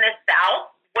in the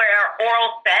South where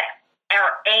oral sex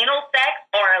or anal sex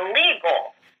are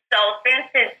illegal. So since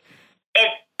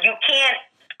it's you can't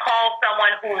call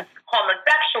someone who's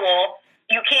homosexual,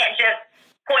 you can't just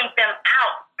point them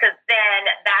out, because then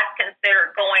that's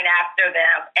considered going after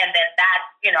them, and then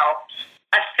that's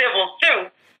a civil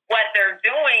suit. What they're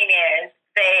doing is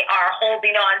they are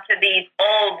holding on to these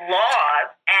old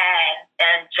laws,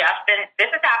 and Justin, this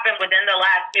has happened within the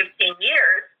last 15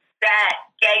 years, that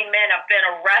gay men have been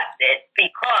arrested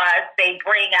because they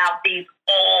bring out these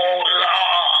old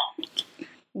laws.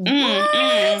 The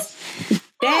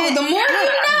more you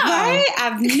know. Right?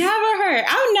 I've never heard.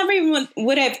 I never even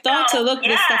would have thought to look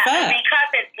this stuff up. Because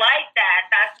it's like that.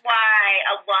 That's why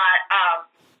a lot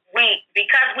we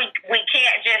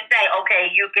can't just say, okay,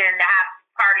 you can have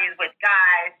parties with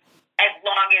guys as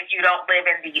long as you don't live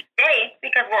in these states,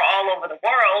 because we're all over the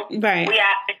world. Right. We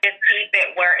have to just keep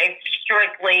it where it's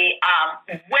strictly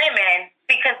women,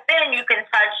 because then you can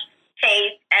touch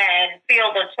taste and feel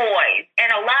the toys.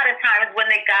 And a lot of times when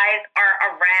the guys are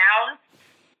around,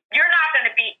 you're not going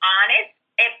to be honest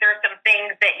if there's some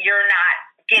things that you're not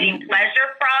getting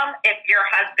pleasure from if your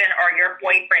husband or your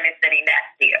boyfriend is sitting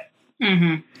next to you.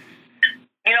 Mm-hmm.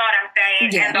 You know what I'm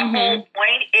saying? Yeah. And the whole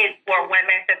point is for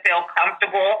women to feel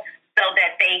comfortable so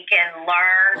that they can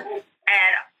learn.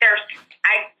 And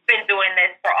I've been doing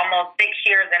this for almost 6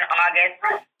 years in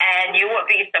August, and you would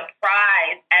be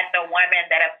surprised at the women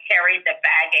that have carried the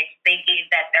baggage thinking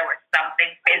that there was something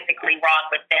physically wrong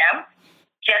with them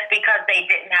just because they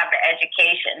didn't have the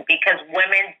education, because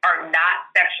women are not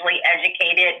sexually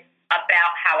educated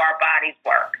about how our bodies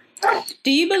work.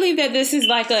 Do you believe that this is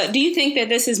do you think that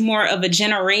this is more of a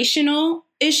generational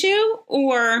issue,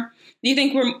 or do you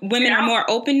think women are more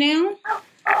open now?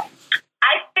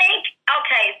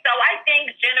 I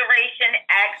think Generation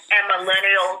X and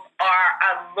millennials are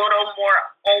a little more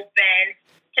open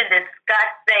to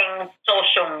discussing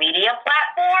social media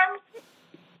platforms.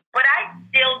 But I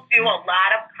still do a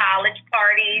lot of college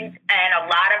parties and a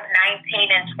lot of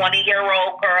 19 and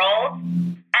 20-year-old girls.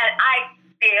 And I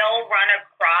still run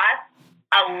across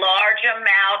a large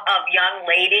amount of young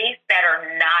ladies that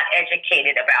are not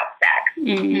educated about sex.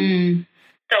 Mm-hmm.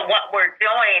 So what we're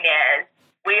doing is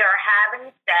we are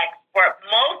having sex. For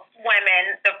most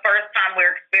women, the first time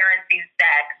we're experiencing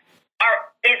sex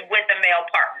is with a male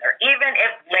partner. Even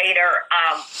if later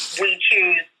we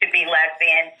choose to be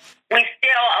lesbian,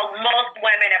 most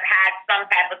women have had some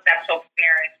type of sexual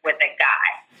experience with a guy.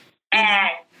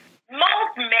 And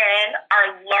most men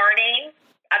are learning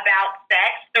about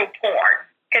sex through porn,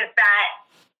 because that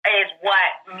is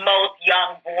what most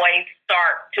young boys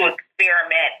start to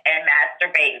experiment and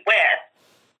masturbate with.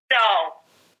 So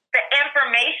the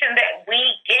information that we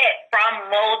get from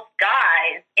most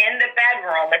guys in the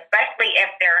bedroom, especially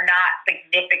if they're not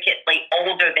significantly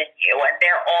older than you and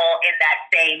they're all in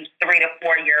that same 3 to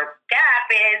 4 year gap,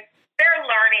 is they're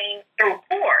learning through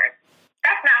porn.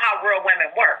 That's not how real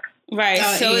women work. Right.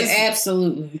 So it's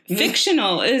absolutely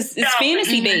fictional. It's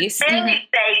fantasy based. Things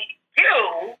they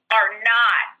do are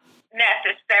not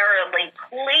necessarily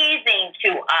pleasing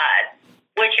to us,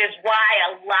 which is why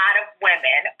a lot of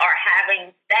women are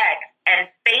having sex and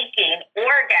faking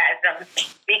orgasms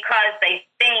because they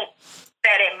think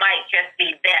that it might just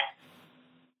be this.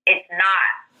 It's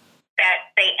not.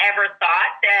 That they ever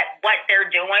thought that what they're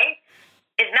doing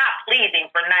is not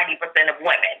pleasing for 90% of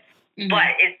women. Mm-hmm.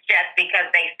 But it's just because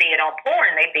they see it on porn,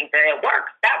 they think that it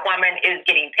works. That woman is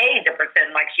getting paid to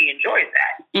pretend like she enjoys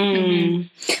that. Mm-hmm.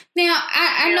 Now,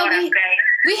 I know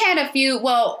we had a few.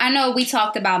 Well, I know we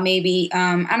talked about maybe.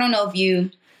 I don't know if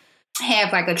you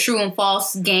have like a true and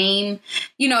false game,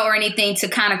 or anything to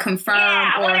kind of confirm.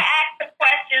 Yeah, I want to ask some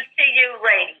questions to you,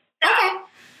 ladies. So, okay.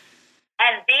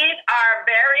 And these are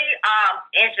very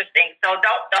interesting. So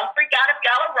don't freak out if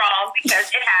y'all are wrong, because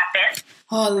it happens.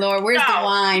 Oh, Lord, where's the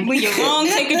wine? When you're wrong,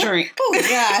 take a drink. Oh,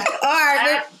 God. All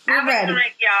right, we're ready. I'm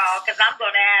drink, y'all, because I'm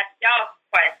going to ask y'all some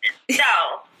questions. So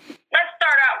let's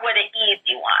start out with an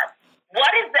easy one.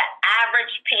 What is the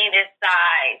average penis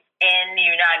size in the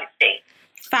United States?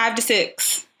 5 to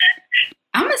 6.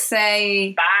 I'm going to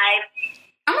say 5.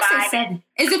 I'm going to say 7.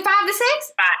 Is it 5 to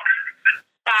 6?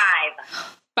 5.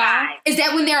 5. Is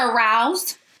that when they're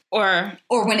aroused? Or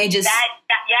when they just...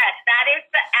 Yes, that is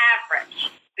the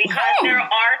average. Because there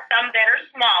are some that are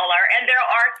smaller and there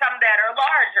are some that are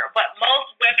larger. But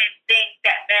most women think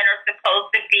that men are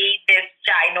supposed to be this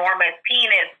ginormous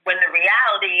penis, when the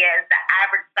reality is the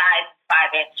average size is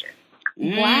 5 inches.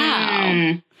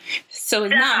 Wow. So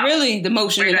it's not really the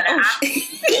motion of the ocean.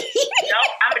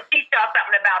 Nope, I'm going to teach y'all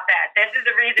something about that. This is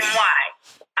the reason why.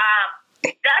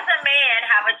 Does a man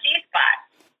have a G-spot?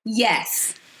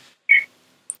 Yes.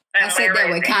 I said that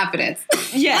with confidence.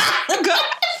 Yeah.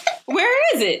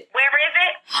 Where is it? Where is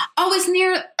it? Oh, it's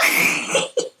near.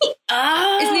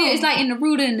 It's like in the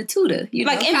rooter and the tutor.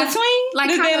 Like in between? Like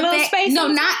that little space? No,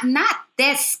 not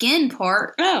that skin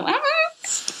part. Oh,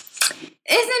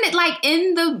 Isn't it like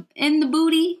in the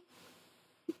booty?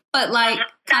 But like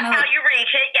kind of how you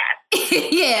reach it.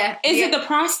 Yes. Yeah. Is it the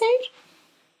prostate?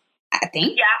 I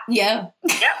think. Yeah.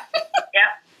 Yep.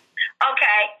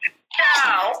 Okay.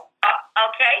 So,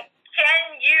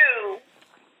 can you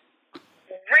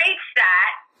reach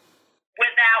that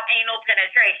without anal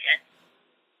penetration?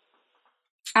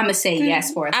 I'm gonna say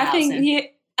yes for 1,000.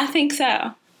 I think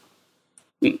so.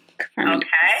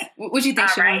 Okay. What do you think,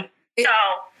 All right.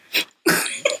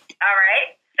 All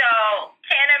right. So,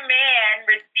 can a man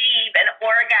receive an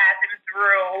orgasm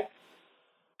through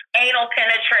anal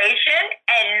penetration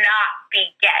and not be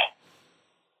gay?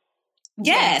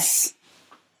 Yes.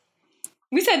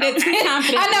 We said that 10 times.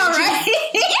 I know, right?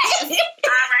 All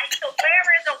right. So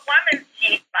where is a woman's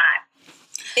G-spot?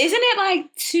 Isn't it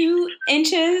like 2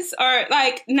 inches or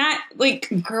like not like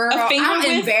Girl, a finger I'm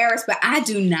width? embarrassed, but I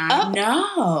do not Up?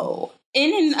 know.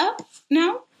 In and up?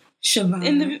 No? Siobhan.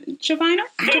 In the vagina?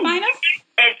 Vagina?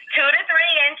 It's 2 to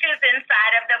 3 inches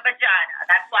inside of the vagina.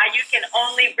 That's why you can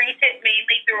only reach it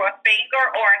mainly through a finger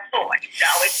or a toy.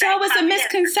 So it's a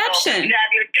misconception. So you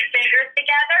have your 2 fingers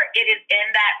together, it is in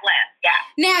that length. Yeah.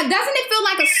 Now, doesn't it feel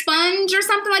like a sponge or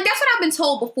something? Like, that's what I've been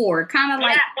told before. Kind of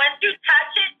like... Yeah, once you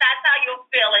touch it, that's how you'll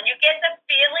feel. And you get the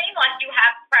feeling like you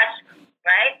have pressure,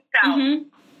 right? So,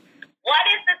 what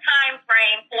is the time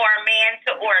frame for a man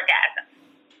to orgasm?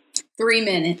 3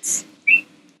 minutes.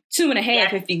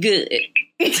 2.5 if you're good.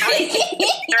 3. That's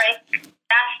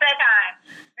the time.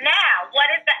 Now,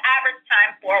 what is the average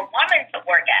time for a woman to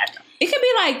orgasm? It could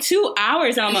be like 2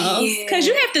 hours almost. Because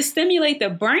you have to stimulate the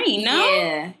brain,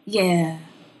 no? Yeah.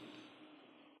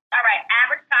 All right,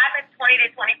 average time is 20 to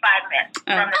 25 minutes.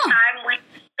 From the time we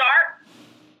start,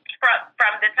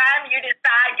 from the time you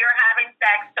decide you're having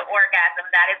sex to orgasm,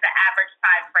 that is the average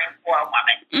time frame for a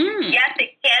woman. Yes,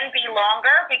 it can be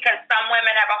longer because some women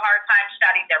have a hard time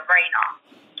shutting their brain off.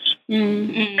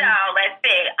 So, let's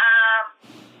see.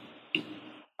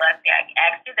 I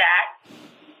asked you that.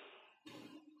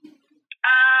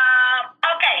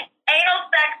 Okay, anal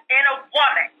sex in a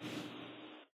woman.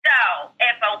 So,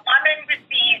 if a woman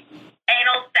receives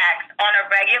anal sex on a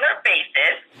regular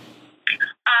basis,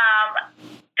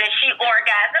 does she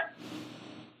orgasm?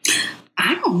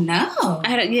 I don't know.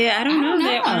 I don't know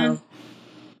that one.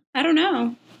 I don't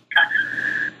know.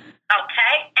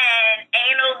 Okay, and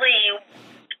anally,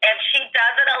 if she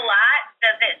does it a lot,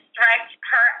 does it stretch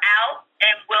her out,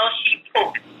 and will she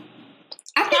poop?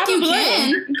 I think you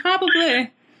can.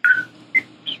 Probably.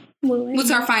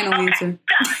 What's our final answer?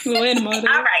 All right,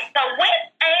 so with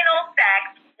anal sex,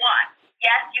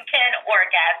 yes, you can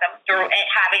orgasm through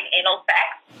having anal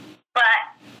sex, but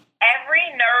every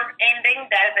nerve ending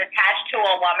that is attached to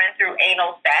a woman through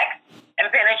anal sex and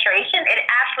penetration, it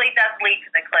actually does lead to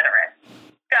the clitoris.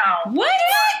 So, what?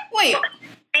 Wait.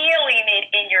 Feeling it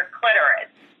in your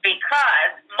clitoris,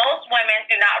 because most women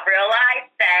do not realize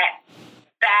that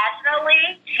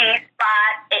vaginally,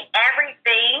 G-spot,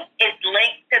 everything is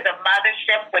linked to the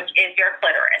mothership, which is your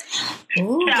clitoris.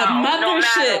 Ooh, so, the mothership no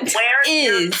matter where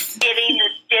you're is getting the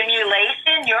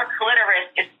stimulation, your clitoris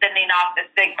is sending off the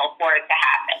signal for it to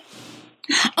happen.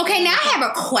 Okay, now I have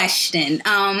a question.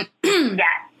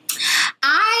 Yes.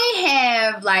 I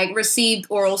have like received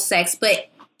oral sex, but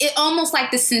it almost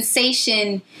like the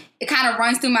sensation, it kind of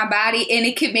runs through my body, and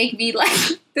it could make me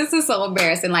like, this is so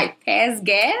embarrassing, like pass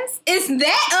gas? Is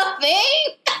that a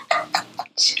thing?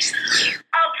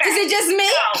 Okay. Is it just me?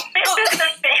 So, this is the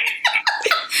thing.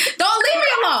 Don't leave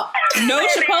me alone. no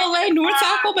Chipotle nor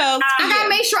Taco Bell. I gotta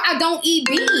make sure I don't eat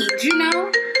beans, you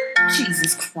know?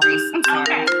 Jesus Christ. I'm sorry.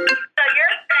 Okay. So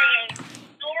you're saying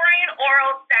during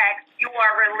oral sex, you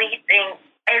are releasing,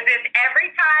 is this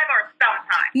every time or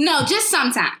sometimes? No, just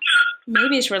sometimes.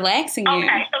 Maybe it's relaxing you.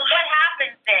 Okay, so what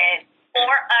happens is, for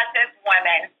us as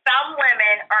women, some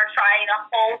women are trying to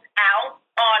hold out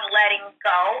on letting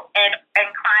go and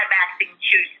climaxing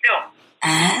too soon.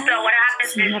 So what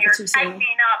happens is you're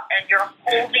tightening up and you're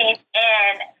holding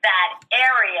in that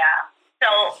area.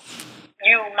 So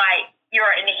you're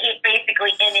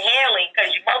basically inhaling, because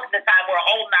most of the time we're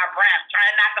holding our breath,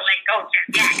 trying not to let go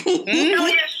just yet. So you're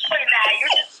just doing that.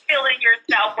 You're just filling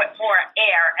yourself with more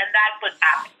air, and that's what's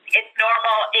happening. It's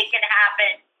normal. It can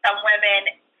happen. Some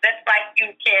women, just like you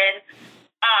can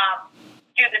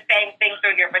do the same thing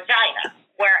through your vagina.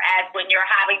 Whereas when you're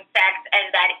having sex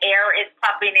and that air is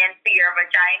pumping into your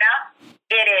vagina,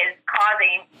 it is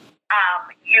causing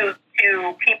you to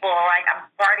people like, I'm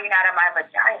farting out of my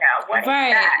vagina. What is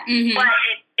that? Mm-hmm. But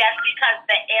it's just because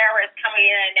the air is coming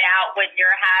in and out when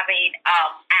you're having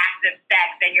active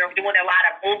sex and you're doing a lot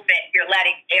of movement, you're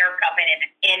letting air come in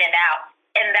and out.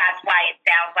 And that's why it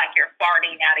sounds like you're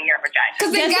farting out of your vagina.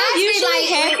 Does that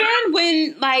usually happen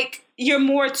when, like, you're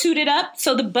more tooted up?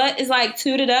 So the butt is, like,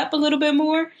 tooted up a little bit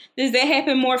more? Does that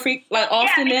happen more often then? Yeah,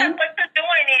 because what you're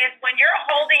doing is when you're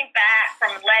holding back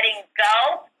from letting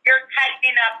go, you're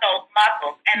tightening up those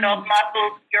muscles. And those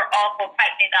muscles, you're also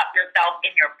tightening up yourself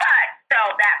in your butt. So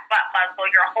that butt muscle,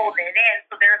 you're holding it in.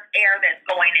 So there's air that's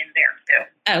going in there, too.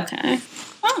 Okay.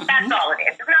 Oh. That's all it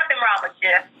is. There's nothing wrong with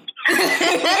you. Because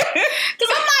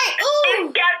I'm like, ooh.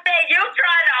 It's just that you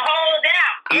trying to hold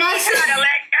out. You trying to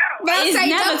let go. It's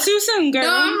never too soon, girl.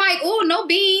 No, I'm like, ooh, no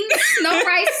beans, no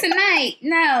rice tonight.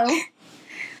 No.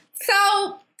 So.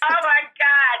 Oh my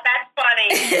God, that's funny.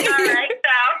 All right, so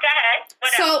go ahead. What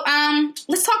else? So,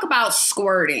 let's let's talk about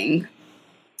squirting.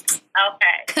 Okay.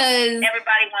 Cause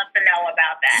everybody wants to know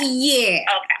about that. Yeah.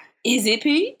 Okay. Is it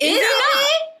pee? Is it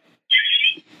not?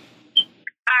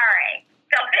 All right.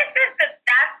 So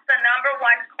that's the number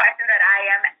one question that I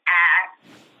am asked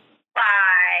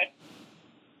by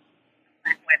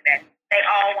women. They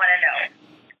all want to know,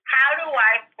 how do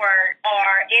I squirt,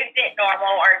 or is it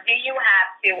normal, or do you have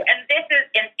to? And is it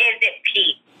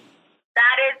pee?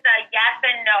 That is a yes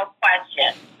and no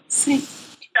question. So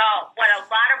what a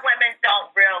lot of women don't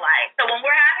realize. So when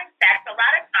we're having sex, a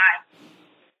lot of times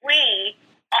we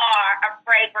are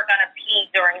afraid we're going to pee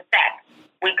during sex.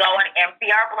 We go and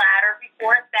empty our bladder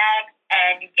before sex,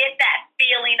 and you get that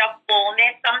feeling of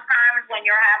fullness sometimes when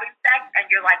you're having sex,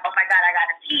 and you're like, oh my God, I got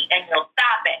to pee, and you'll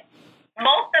stop it.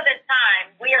 Most of the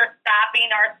time, we are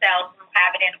stopping ourselves from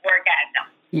having an orgasm.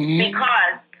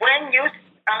 Because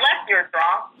unless you're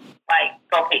drunk, like,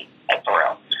 go pee, like for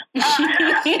real. If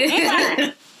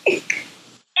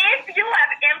you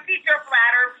have emptied your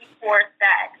bladder before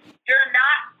sex, you're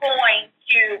not going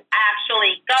to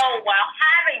actually go while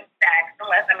having sex,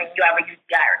 unless, you have a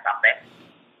UTI or something.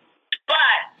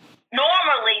 But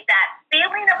normally that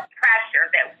feeling of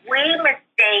pressure that we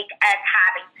mistake as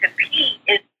having to pee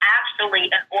is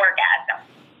actually an orgasm.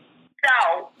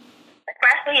 So,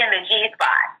 especially in the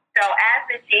G-spot. So as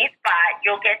the G-spot,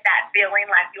 you'll get that feeling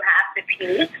like you have to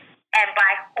pee. And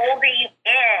by holding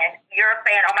in, you're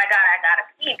saying, oh my God, I gotta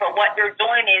pee. But what you're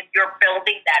doing is you're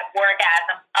building that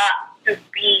orgasm up to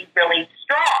be really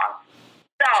strong.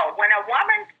 So when a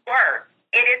woman squirts,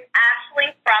 it is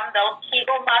actually from those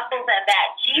Kegel muscles, and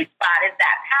that G-spot is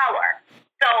that power.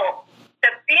 So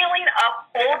the feeling of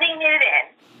holding it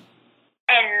in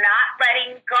and not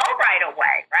letting go right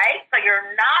away, right? So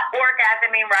you're not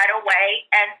orgasming right away,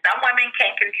 and some women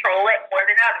can control it more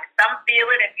than others. Some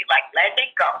feel it and be like, let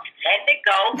it go,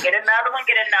 get another one,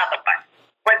 get another one.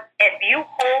 But if you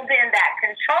hold in that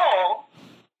control,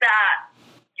 the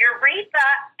urethra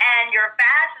and your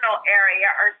vaginal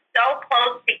area are so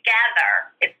close together.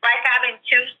 It's like having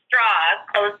two straws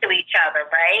close to each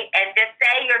other, right? And just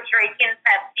say you're drinking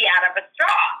Pepsi out of a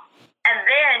straw. And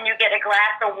then you get a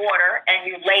glass of water and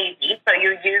you're lazy, so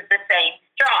you use the same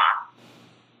straw.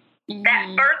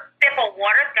 That first sip of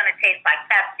water is going to taste like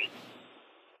Pepsi.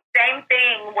 Same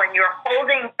thing when you're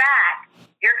holding back,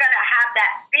 you're going to have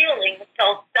that feeling,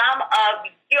 so some of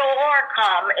your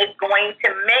cum is going to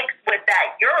mix with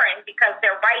that urine because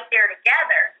they're right there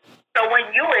together. So when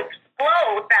you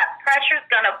explode, that pressure is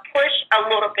going to push a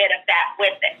little bit of that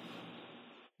with it.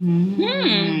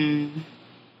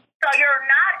 So you're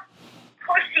not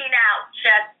pushing out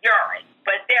just urine,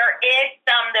 but there is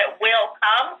some that will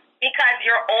come because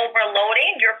you're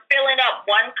overloading. You're filling up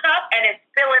one cup and it's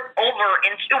spilling over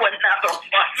into another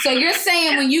one. So you're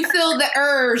saying when you feel the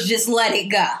urge, just let it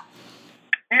go.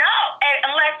 No,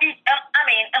 unless you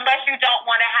don't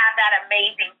want to have that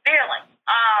amazing feeling.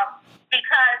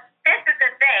 Because this is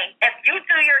the thing. If you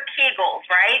do your Kegels,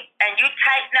 right, and you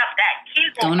tighten up that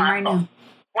Kegel muscle,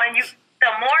 the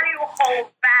more you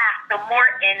hold back, the more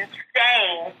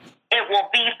insane it will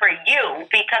be for you.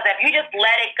 Because if you just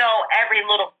let it go every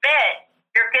little bit,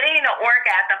 you're getting an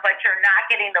orgasm, but you're not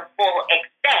getting the full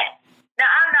extent. Now,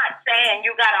 I'm not saying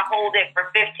you got to hold it for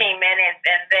 15 minutes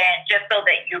and then just so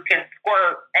that you can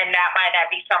squirt, and that might not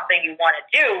be something you want to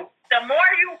do. The more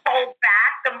you hold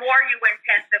back, the more you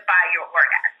intensify your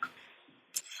orgasm.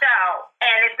 So,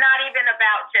 and it's not even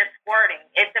about just squirting.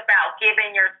 It's about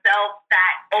giving yourself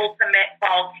that ultimate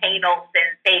volcano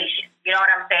sensation. You know what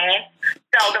I'm saying?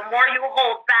 So the more you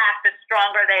hold back, the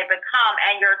stronger they become,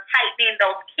 and you're tightening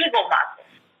those Kegel muscles.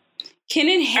 Can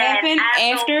it happen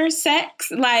after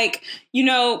sex? Like,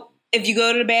 if you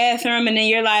go to the bathroom and then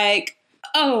you're like,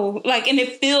 oh, like, and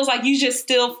it feels like you just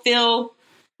still feel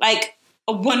like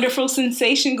a wonderful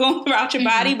sensation going throughout your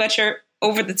body, but you're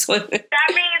over the toilet.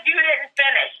 That means you didn't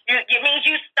finish. It means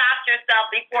you stopped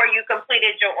yourself before you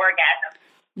completed your orgasm.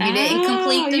 You didn't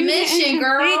complete the mission,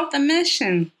 girl. Complete the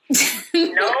mission.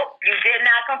 Nope, you did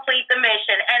not complete the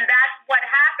mission. And that's what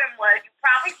happened was you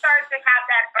probably started to have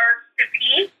that urge to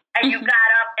pee, and you got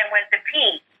up and went to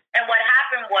pee. And what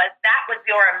happened was that was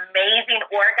your amazing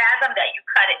orgasm that you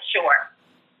cut it short.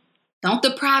 Don't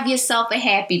deprive yourself of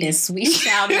happiness. We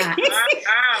shall not. The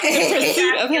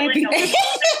pursuit of happiness.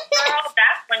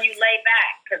 That's when you lay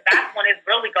back, because that's when it's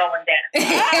really going down.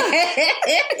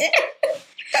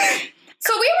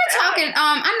 So we were talking,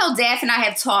 I know Daff and I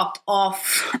have talked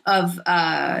off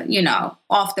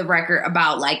the record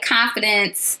about like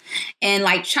confidence and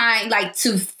like trying like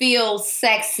to feel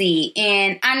sexy.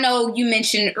 And I know you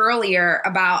mentioned earlier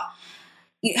about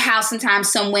how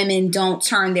sometimes some women don't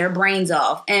turn their brains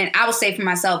off. And I will say for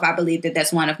myself, I believe that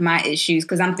that's one of my issues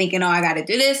because I'm thinking, oh, I got to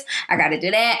do this, I got to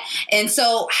do that. And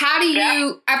so how do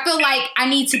you, I feel like I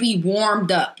need to be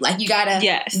warmed up. Like you got to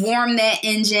warm that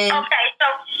engine. Okay, so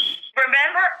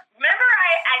remember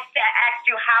I asked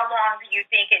you how long do you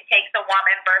think it takes a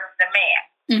woman versus a man?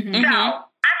 Mm-hmm. So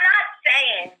I'm not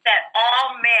saying that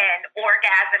all men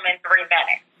orgasm in 3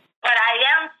 minutes. But I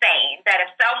am saying that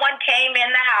if someone came in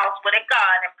the house with a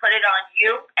gun and put it on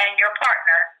you and your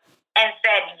partner and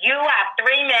said, you have 3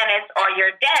 minutes or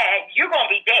you're dead, you're going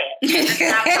to be dead. It's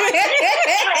not you're going to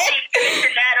be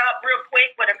finishing that up real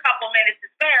quick with a couple minutes to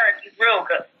spare if you're real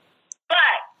good.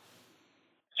 But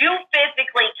you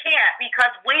physically can't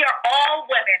because all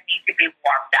women need to be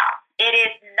warmed up. It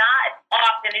is not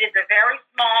often, it is a very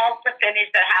small percentage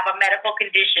that have a medical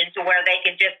condition to where they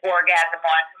can just orgasm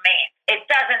on command. It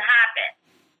doesn't happen.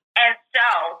 And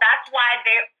so that's why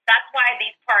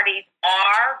these parties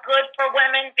are good for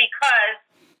women because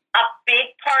a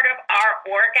big part of our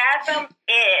orgasm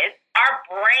is our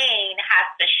brain has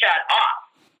to shut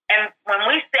off. And when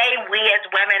we say we as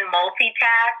women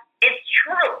multitask, it's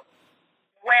true.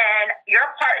 When your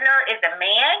partner is a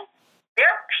man, their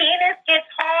penis gets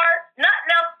hard,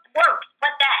 nothing else works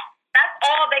but that. That's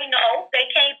all they know. They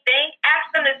can't think. Ask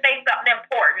them to say something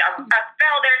important or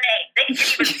spell their name. They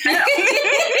can't even spell.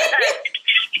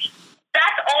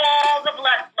 That's all the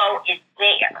blood flow is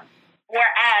there.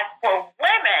 Whereas for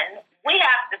women, we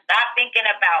have to stop thinking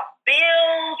about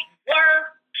bills,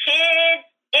 work, kids,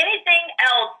 anything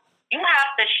else. You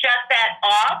have to shut that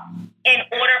off in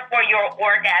order for your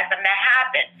orgasm to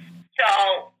happen.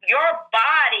 So your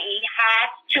body has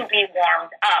to be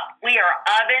warmed up. We are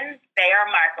ovens, they are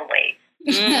microwaves.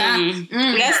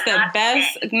 That's the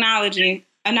best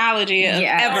analogy of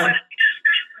ever.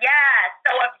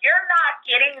 So if you're not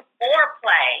getting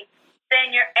foreplay,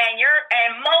 then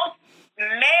most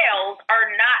males are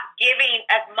not giving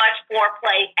as much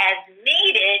foreplay as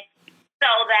needed so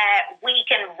that we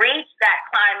can reach that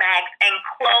climax and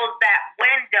close that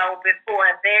window before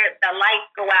the lights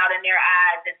go out in their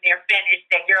eyes and they're finished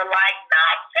and you're like,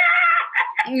 not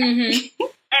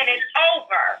yet! And it's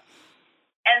over.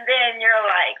 And then you're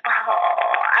like,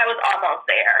 oh, I was almost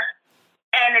there.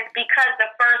 And it's because the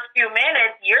first few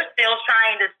minutes, you're still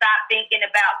trying to stop thinking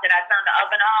about, did I turn the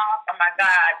oven off? Oh my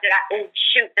God, did I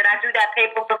do that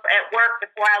paper at work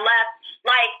before I left?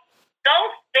 Like,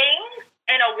 those things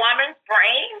in a woman's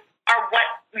brain are what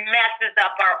messes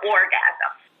up our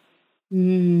orgasm.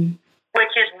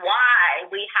 Which is why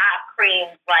we have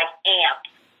creams like AMP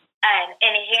and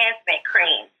enhancement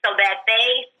creams so that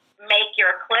they make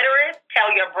your clitoris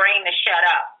tell your brain to shut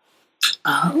up.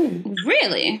 Oh,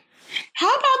 really? How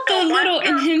about the little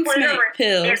enhancement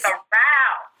pills? It's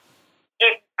around.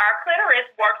 Our clitoris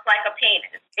works like a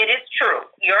penis. It is true.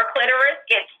 Your clitoris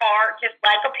gets hard just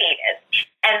like a penis.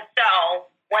 And so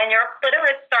when your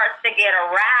clitoris starts to get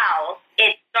aroused,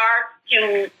 it starts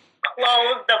to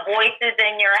close the voices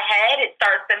in your head. It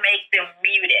starts to make them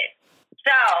muted.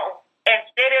 So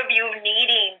instead of you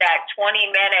needing that 20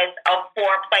 minutes of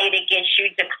foreplay to get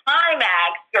you to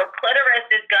climax, your clitoris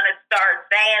is going to start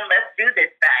saying, let's do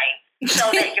this thing. So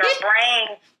that your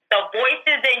brain, the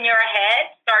voices in your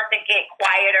head start to get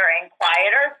quieter and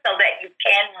quieter so that you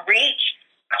can reach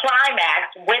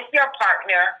climax with your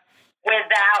partner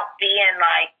without being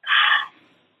like,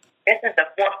 this is the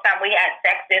 4th time we had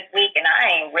sex this week and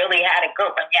I ain't really had a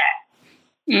good one yet.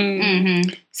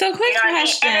 So quick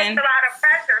question. And it's a lot of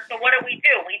pressure. So what do?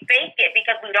 We fake it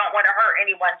because we don't want to hurt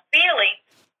anyone's feelings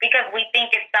because we think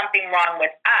it's something wrong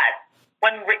with us.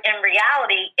 When in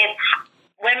reality, it's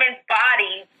women's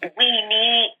bodies, we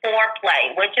need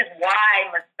foreplay, which is why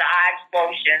massage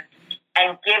lotions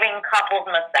and giving couples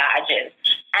massages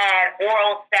and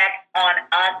oral sex on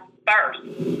us first.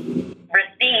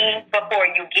 Receive before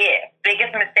you give.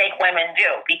 Biggest mistake women do.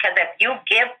 Because if you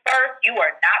give first, you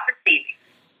are not receiving.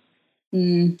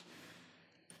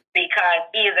 Because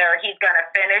either he's going to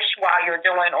finish while you're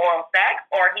doing oral sex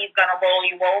or he's going to roll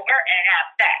you over and have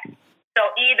sex. So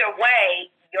either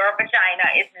way, your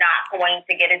vagina is not going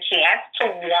to get a chance to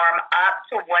warm up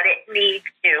to what it needs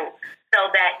to so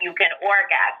that you can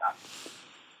orgasm.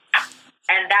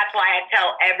 And that's why I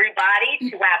tell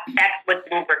everybody to have sex with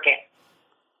lubricant.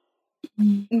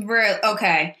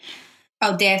 Okay.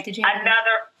 Oh, Daff, did you?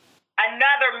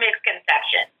 Another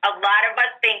misconception. A lot of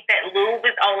us think that lube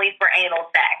is only for anal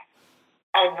sex.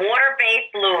 A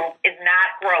water-based lube is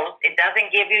not gross. It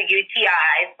doesn't give you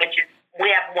UTIs, we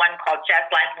have one called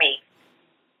Just Like Me.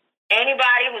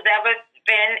 Anybody who's ever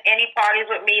been any parties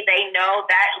with me, they know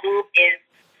that lube is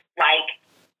like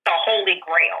the holy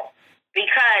grail.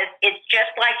 Because because it's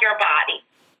just like your body.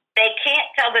 They can't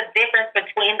tell the difference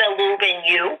between the lube and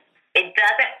you. It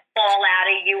doesn't fall out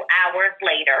of you hours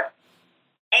later.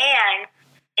 And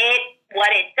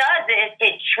what it does is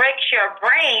it tricks your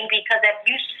brain, because if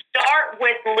you start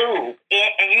with lube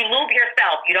and you lube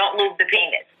yourself, you don't lube the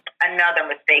penis. Another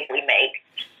mistake we make.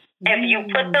 If you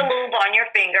put the lube on your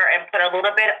finger and put a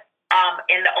little bit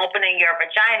in the opening of your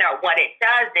vagina, what it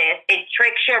does is it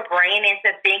tricks your brain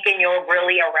into thinking you're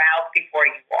really aroused before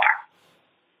you are.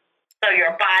 So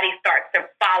your body starts to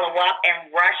follow up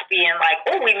and rush, being like,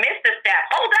 oh, we missed a step.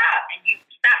 Hold up. And you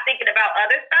stop thinking about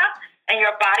other stuff, and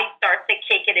your body starts to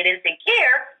kick it into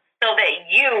gear so that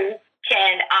you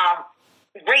can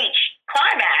reach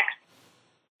climax,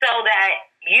 so that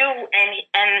you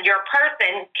and your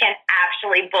person can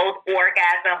actually both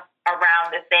orgasm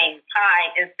around the same time,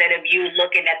 instead of you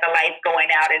looking at the lights going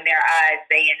out in their eyes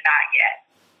saying not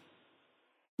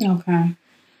yet. Okay.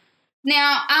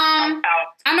 Now,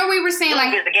 I know we were saying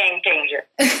like it's a game changer.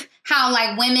 How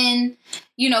like women,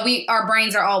 our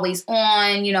brains are always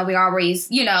on, we always,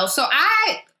 so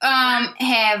I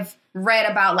have read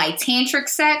about like tantric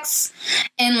sex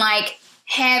and like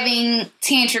having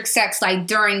tantric sex like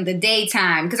during the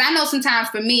daytime, because I know sometimes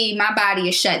for me my body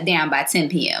is shut down by 10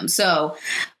 p.m. So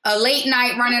a late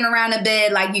night running around the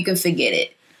bed, like you can forget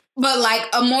it. But like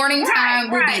a morning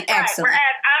time would be excellent.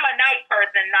 Whereas I'm a night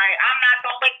person, I'm not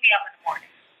gonna wake me up in the morning.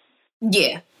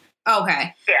 Yeah.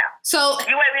 Okay. Yeah. So if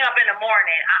you wake me up in the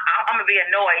morning, I'm gonna be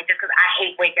annoyed, just because I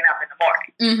hate waking up in the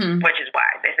morning, which is why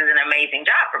this is an amazing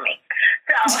job for me.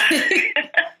 So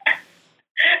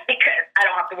because I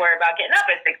don't have to worry about getting up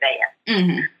at 6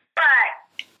 a.m. But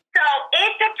so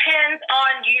it depends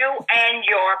on you and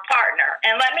your partner.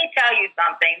 And let me tell you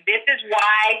something. This is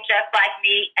why, just like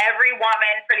me, every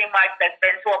woman pretty much that's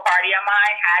been to a party of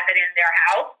mine has it in their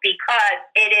house, because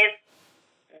it is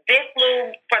this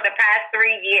lube for the past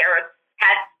 3 years,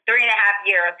 3.5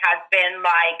 years, has been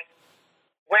like,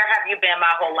 where have you been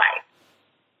my whole life?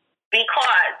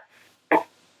 Because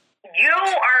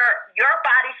your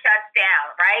body shuts down,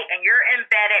 right? And you're in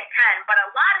bed at 10. But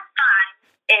a lot of times,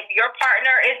 if your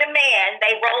partner is a man,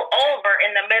 they roll over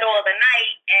in the middle of the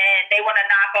night and they want to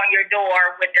knock on your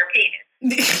door with their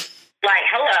penis. Like,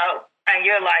 hello. And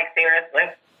you're like, seriously?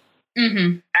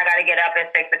 I got to get up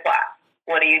at 6 o'clock.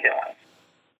 What are you doing?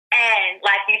 And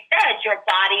like you said, your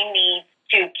body needs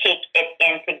to kick it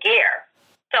into gear.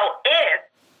 So if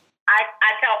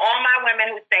I tell all my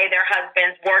women who say their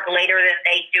husbands work later than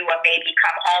they do or maybe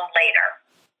come home later,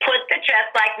 put the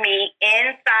Just Like Me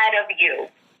inside of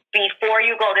you before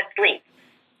you go to sleep.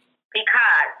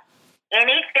 Because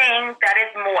anything that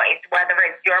is moist, whether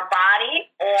it's your body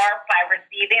or by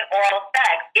receiving oral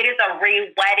sex, it is a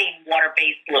re-wetting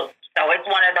water-based lube. So it's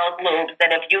one of those lubes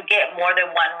that if you get more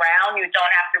than one round, you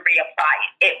don't have to reapply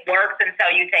it. It works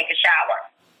until you take a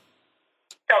shower.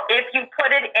 So if you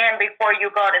put it in before you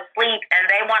go to sleep and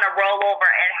they want to roll over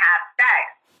and have sex,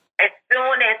 as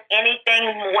soon as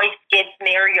anything moist gets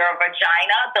near your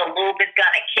vagina, the lube is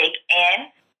going to kick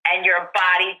in and your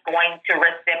body's going to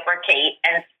reciprocate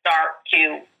and start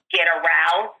to get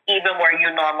aroused, even where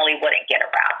you normally wouldn't get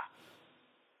aroused.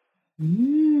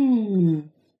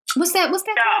 What's that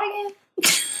again?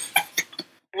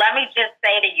 Let me just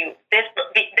say to you, this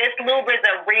lube is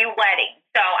a re-wetting.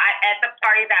 So at the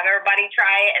parties, I have everybody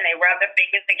try it, and they rub their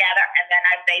fingers together, and then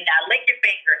I say, now lick your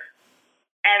fingers.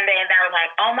 And then they were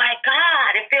like, oh, my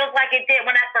God, it feels like it did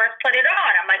when I first put it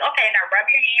on. I'm like, okay, now rub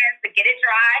your hands to get it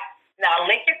dry. Now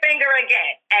lick your finger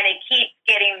again, and it keeps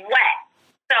getting wet.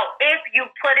 So if you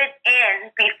put it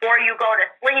in before you go to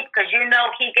sleep, because you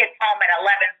know he gets home at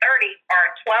 11:30 or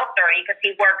 12:30 because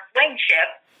he works swing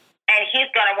shift, and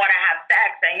he's going to want to have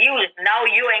sex, and you just know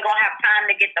you ain't going to have time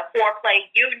to get the foreplay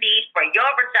you need for your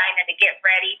vagina to get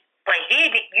ready, but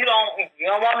you don't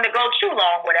want him to go too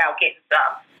long without getting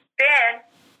some. Then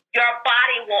your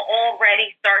body will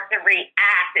already start to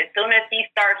react as soon as he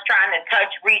starts trying to touch,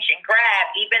 reach, and grab,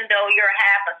 even though you're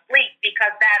half asleep,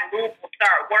 because that lube will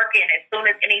start working as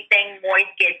soon as anything moist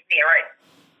gets near it.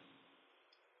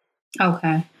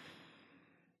 Okay.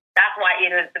 That's why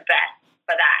it is the best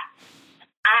for that.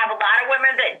 I have a lot of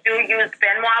women that do use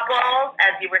Benoit balls,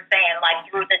 as you were saying,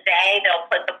 like through the day, they'll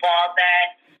put the balls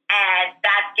in, and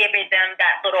that's giving them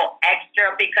that little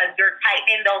extra because you're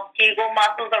tightening those Kegel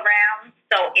muscles around.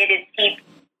 So it's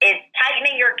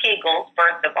tightening your Kegels,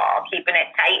 first of all, keeping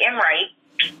it tight and right,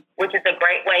 which is a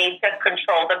great way to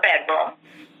control the bedroom.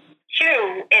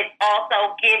 2, it's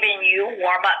also giving you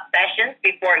warm-up sessions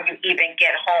before you even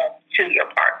get home to your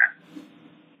partner.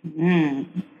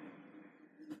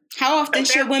 How often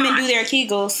should women do their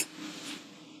Kegels?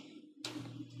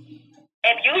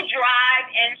 if you drive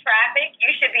in traffic, you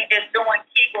should be just doing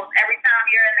Kegels every time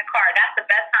you're in the car. That's the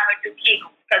best time to do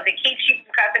Kegels because it keeps you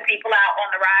from cussing people out on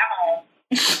the ride home.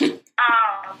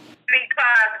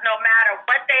 Because no matter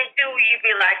what they do, you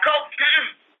be like, go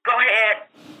ahead.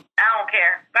 I don't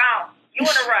care. Go. You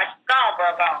in a rush. Go,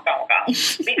 bro. Go.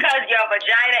 Because your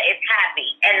vagina is happy.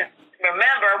 And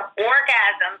remember,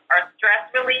 orgasms are stress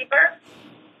relievers.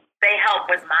 They help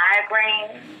with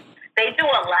migraines. They do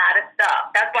a lot of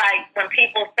stuff. That's why when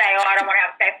people say, I don't want to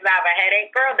have sex because I have a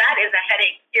headache, girl, that is a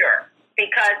headache cure.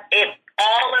 Because if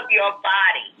all of your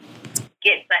body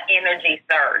gets an energy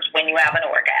surge when you have an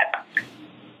orgasm.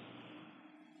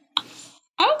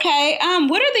 Okay.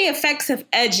 What are the effects of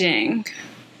edging?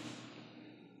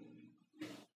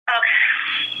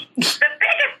 Okay. The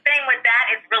biggest thing with that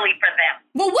is really for them.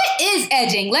 Well, what is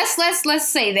edging? Let's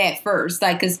say that first,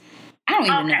 like, because I don't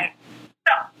even know.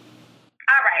 So,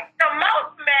 all right. So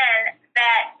most men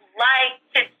that like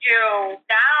to do,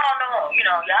 I don't know,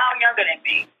 y'all younger than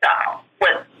me. So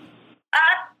with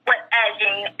us, with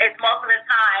edging, it's most of the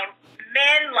time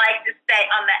men like to stay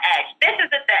on the edge. This is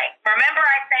the thing. Remember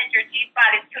I said your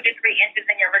G-spot is 2 to 3 inches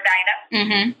in your vagina?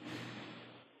 Mm-hmm.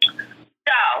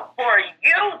 So for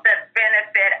you, the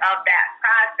benefit of that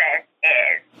process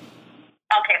is,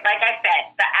 okay, like I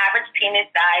said, the average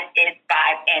penis size is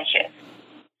 5 inches.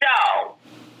 So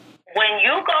when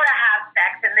you go to have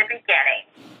sex in the beginning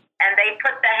and they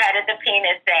put the head of the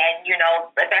penis in,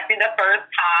 especially the first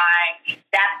time,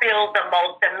 that feels the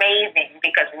most amazing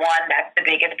because, one, that's the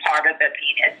biggest part of the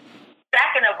penis.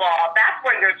 Second of all, that's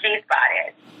where your G-spot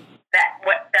is,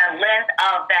 the length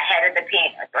of the head of the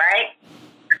penis, right?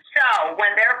 So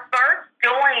when they're first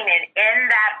doing it in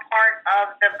that part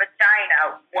of the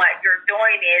vagina, what you're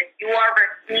doing is you are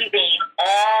receiving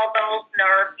all those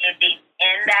nerve endings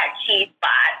in that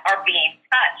G-spot are being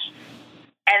touched.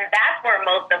 And that's where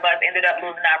most of us ended up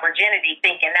losing our virginity,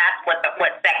 thinking that's what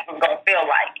sex was going to feel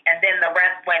like. And then the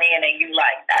rest went in and you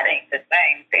like, that ain't the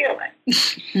same feeling.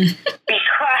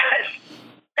 Because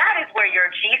that is where your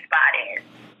G-spot is.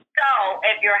 So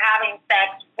if you're having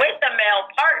sex with a male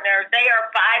partner, they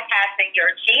are bypassing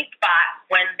your G-spot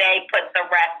when they put the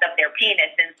rest of their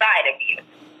penis inside of you.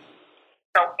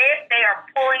 So if they are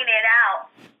pulling it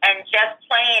out and just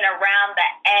playing around the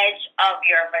edge of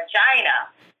your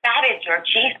vagina, that is your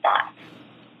G-spot.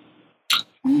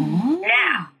 Mm-hmm.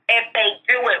 Now, if they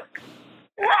do it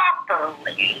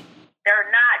properly, they're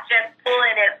not just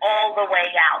pulling it all the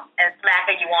way out and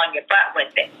smacking you on your butt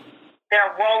with it.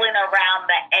 They're rolling around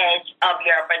the edge of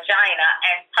your vagina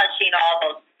and touching all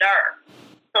those nerves.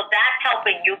 So that's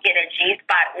helping you get a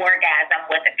G-spot orgasm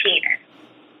with a penis.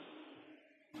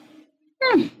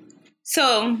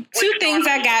 So, two things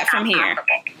I got from here.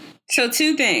 So,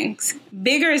 two things.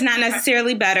 Bigger is not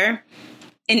necessarily better.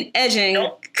 And edging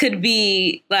could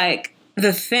be like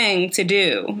the thing to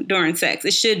do during sex.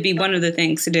 It should be one of the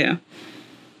things to do.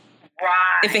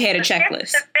 Right. If it had a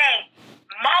checklist. Here's the thing.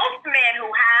 Most men who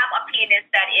have a penis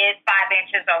that is 5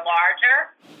 inches or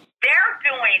larger, they're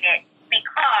doing it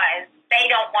because they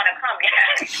don't want to come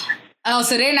yet. Oh,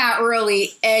 so they're not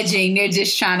really edging. They're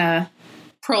just trying to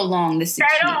prolong the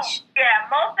situation.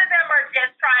 Most of them are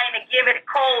just trying to give it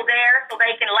cold air so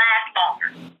they can last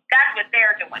longer. That's what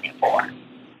they're doing it for.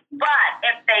 But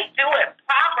if they do it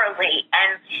properly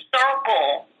and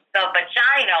circle the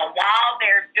vagina while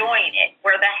they're doing it,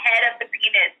 where the head of the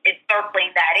penis is circling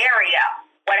that area,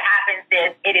 what happens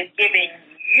is it is giving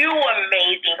you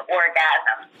amazing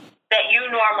orgasms that you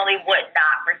normally would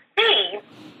not receive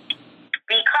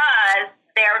because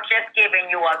they're just giving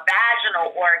you a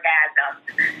vaginal orgasm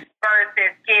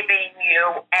versus giving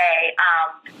you a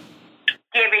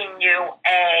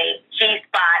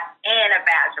G-spot and a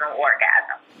vaginal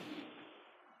orgasm.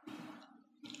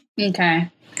 Okay.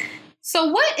 So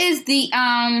what is the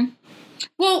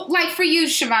like for you,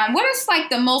 Siobhan, what is like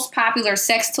the most popular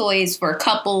sex toys for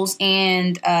couples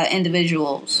and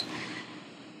individuals?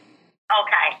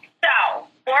 Okay, so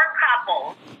for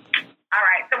couples, all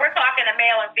right, so we're talking a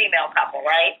male and female couple,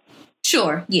 right?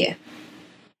 Sure, yeah.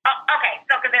 Okay,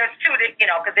 so because there's two,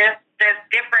 because there's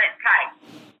different types.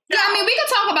 So, yeah, I mean, we can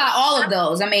talk about all of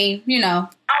those. I mean,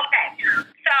 Okay,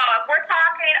 so if we're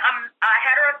talking a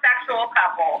heterosexual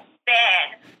couple,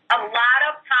 then a lot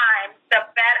of times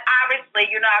obviously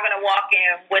you're not going to walk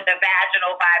in with a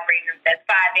vaginal vibrator that's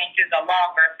 5 inches or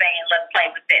longer saying, let's play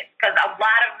with this. Because a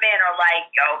lot of men are like,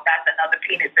 yo, that's another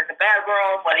penis in the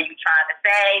bedroom. What are you trying to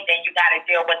say? Then you got to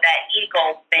deal with that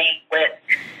ego thing with,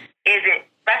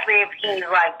 especially if he's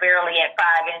like barely at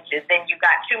 5 inches, then you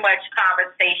got too much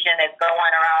conversation that's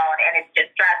going around and it's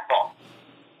just stressful.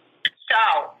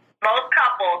 So most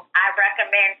couples, I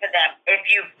recommend to them, if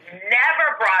you've never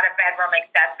brought a bedroom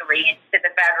accessory into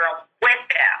the bedroom with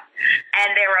them,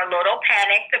 and they're a little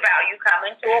panicked about you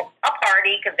coming to a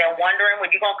party because they're wondering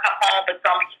when you're going to come home with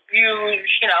some huge,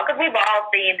 because we've all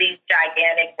seen these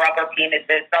gigantic rubber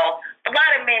penises. So a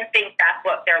lot of men think that's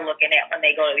what they're looking at when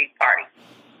they go to these parties.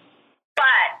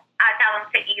 But I tell them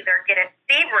to either get a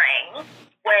C-ring,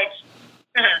 which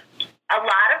a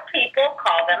lot of people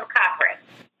call them cock rings.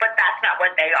 But that's not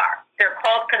what they are. They're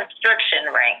called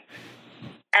constriction rings.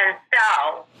 And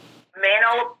so,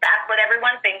 that's what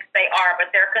everyone thinks they are, but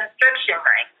they're constriction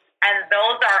rings. And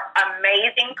those are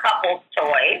amazing couples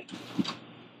toys.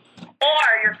 Or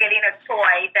you're getting a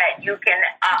toy that you can,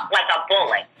 like a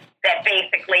bullet, that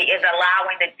basically is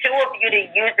allowing the two of you to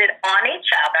use it on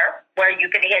each other, where you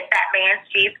can hit that man's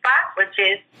G-spot, which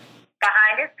is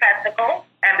behind his testicle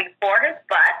and before his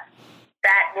butt.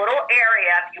 That little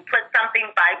area, if you put something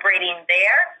vibrating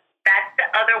there, that's the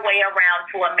other way around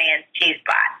to a man's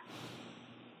G-spot.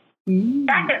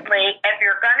 Secondly, if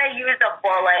you're going to use a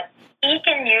bullet, he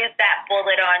can use that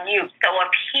bullet on you. So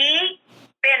if he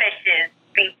finishes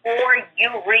before you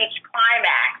reach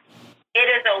climax, it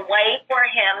is a way for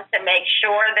him to make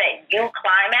sure that you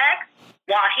climax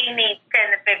while he needs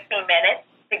 10 to 15 minutes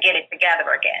to get it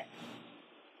together again.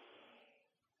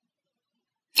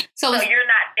 So you're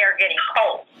not there getting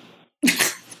cold.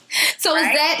 So right?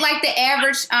 Is that like the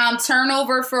average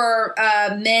turnover for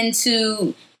men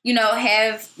to,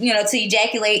 have, to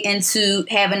ejaculate and to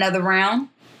have another round?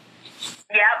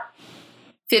 Yep.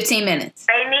 15 minutes.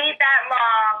 They need that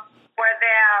long for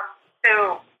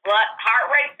them heart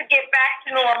rate to get back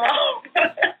to normal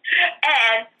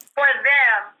and for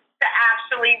them to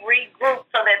actually regroup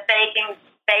so that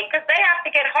because they have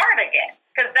to get hard again.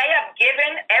 Because they have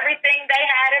given everything they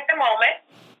had at the moment,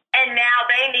 and now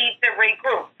they need to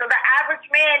regroup. So the average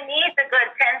man needs a good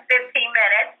 10, 15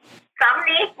 minutes. Some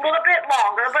need a little bit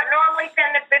longer, but normally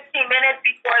 10 to 15 minutes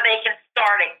before they can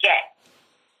start again.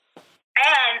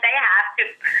 And they have to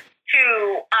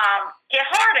get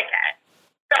hard again.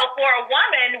 So for a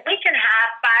woman, we can have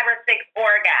 5 or 6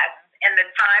 orgasms in the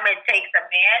time it takes a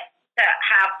man to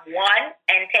have one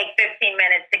and take 15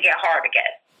 minutes to get hard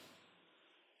again.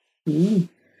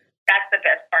 That's the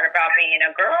best part about being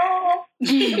a girl.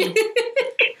 Is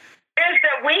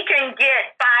that we can get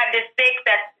 5 to 6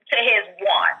 to his 1.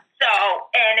 So,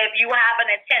 and if you have an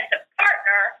attentive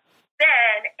partner,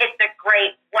 then it's a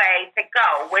great way to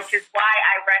go, which is why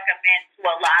I recommend to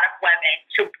a lot of women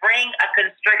to bring a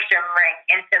constriction ring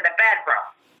into the bedroom.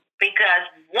 Because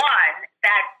 1,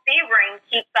 that C-ring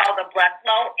keeps all the blood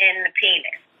flow in the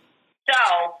penis.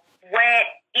 So,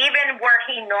 even where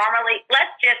he normally,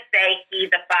 let's just say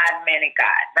he's a 5-minute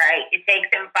guy, right? It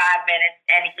takes him 5 minutes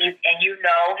and his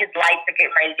lights are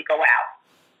getting ready to go out.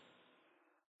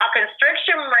 A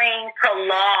constriction ring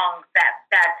prolongs that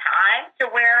time to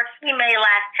where he may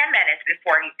last 10 minutes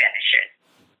before he finishes.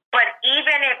 But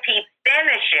even if he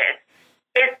finishes,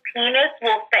 his penis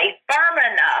will stay firm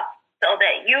enough so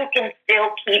that you can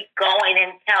still keep going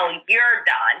until you're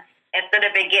done instead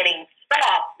of it getting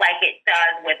soft like it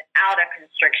does without a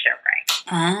constriction ring.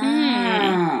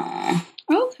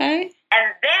 Okay. And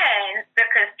then the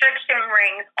constriction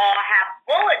rings all have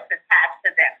bullets attached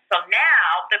to them. So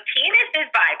now the penis is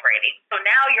vibrating. So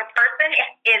now your person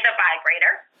is a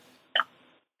vibrator.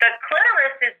 The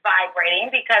clitoris is vibrating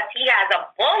because he has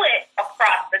a bullet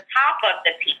across the top of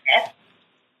the penis.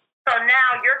 So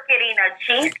now you're getting a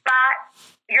G-spot,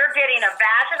 you're getting a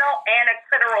vaginal and a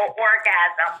clitoral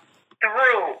orgasm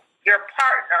through your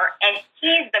partner, and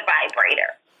he's the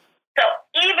vibrator. So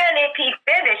even if he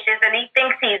finishes and he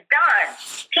thinks he's done,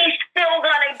 he's still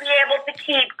going to be able to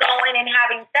keep going and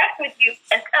having sex with you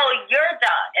until you're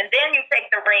done. And then you take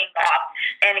the ring off,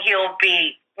 and he'll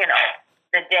be,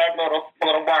 the dead little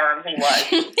worm he was.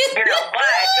 But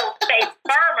he'll stay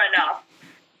firm enough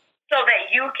so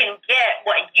that you can get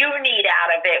what you need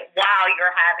out of it while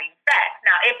you're having sex.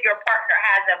 Now, if your partner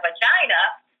has a vagina,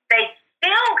 they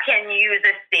still can use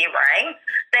a C-ring.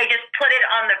 They just put it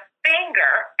on the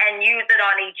finger and use it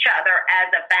on each other as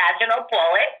a vaginal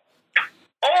bullet.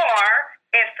 Or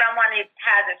if someone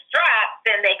has a strap,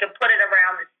 then they can put it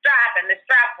around the strap, and the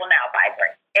strap will now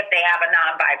vibrate if they have a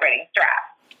non-vibrating strap.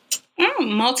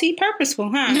 Multi-purposeful,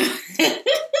 huh?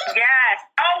 Yes.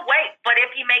 Oh, wait, but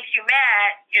if he makes you mad,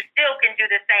 you still can do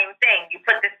the same thing. You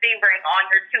put the C-ring on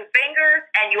your 2 fingers,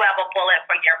 and you have a bullet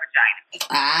for your vagina.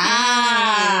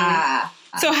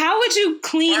 So how would you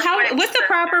clean? What's the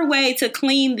proper way to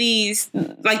clean these,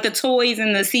 like the toys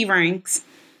and the C-rings?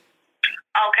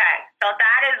 Okay, so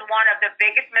that is one of the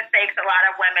biggest mistakes a lot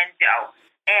of women do,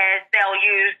 is they'll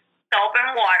use soap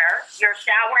and water. Your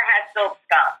shower has soap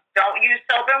scum. Don't use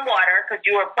soap and water because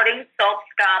you are putting soap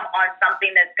scum on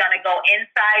something that's going to go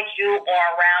inside you or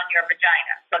around your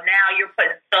vagina. So now you're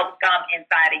putting soap scum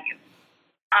inside of you.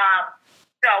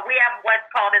 So we have what's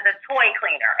called as a toy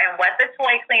cleaner. And what the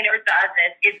toy cleaner does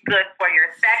is it's good for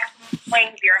your sex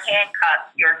swings, your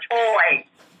handcuffs, your toys,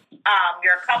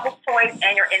 your couple toys,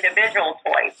 and your individual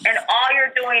toys. And all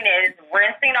you're doing is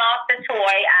rinsing off the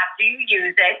toy after you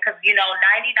use it because, 99%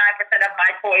 of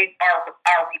my toys are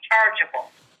rechargeable.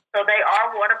 So they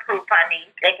are waterproof, honey.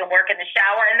 They can work in the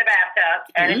shower, in the bathtub,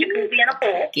 and in the jacuzzi, and a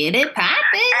pool. Get it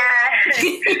poppin'.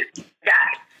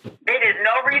 Guys, there is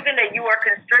no reason that you are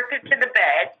constricted to the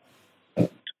bed.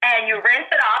 And you rinse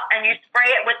it off, and you spray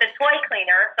it with the toy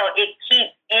cleaner so it keeps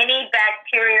any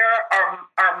bacteria or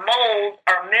mold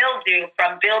or mildew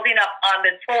from building up on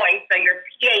the toy so your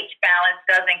pH balance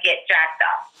doesn't get jacked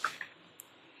up.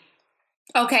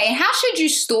 Okay, and how should you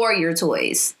store your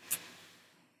toys?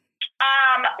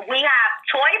 We have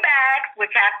toy bags,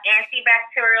 which have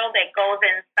antibacterial that goes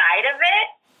inside of it.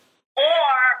 Or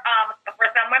for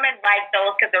some women, like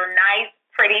those because they're nice,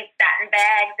 pretty satin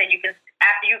bags, and you can,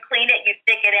 after you clean it, you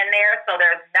stick it in there so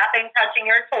there's nothing touching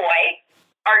your toy.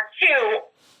 Or two,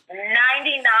 99%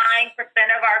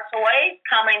 of our toys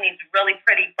come in these really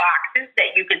pretty boxes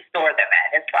that you can store them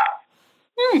in as well.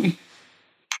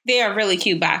 They are really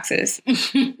cute boxes.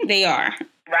 They are.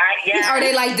 Right? Yeah. Are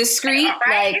they like discreet?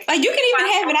 Right? Like you can even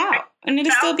have it out and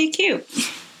it'll still be cute.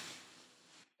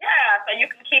 Yeah, so you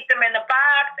can keep them in the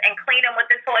box and clean them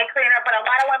with the toy cleaner. But a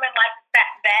lot of women like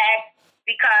that bag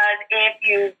because if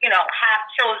you have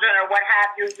children or what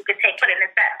have you, you can put it in a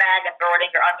satin bag and throw it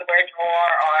in your underwear drawer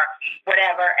or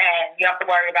whatever, and you don't have to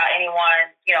worry about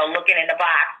anyone, looking in the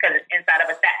box because it's inside of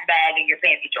a satin bag in your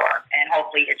panty drawer, and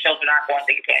hopefully your children aren't going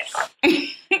through your panty drawer.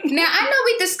 Now, I know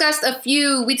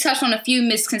we touched on a few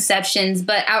misconceptions,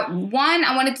 but I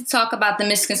wanted to talk about the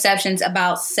misconceptions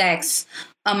about sex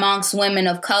amongst women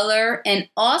of color, and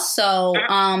also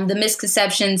the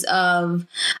misconceptions of,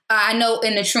 I know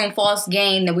in the True and False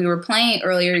game that we were playing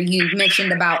earlier, you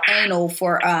mentioned about anal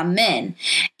for men,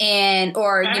 in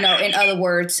other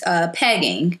words,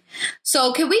 pegging.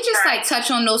 So can we just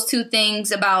touch on those two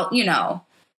things about,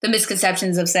 the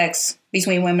misconceptions of sex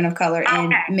between women of color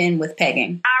and men with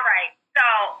pegging? All right. So,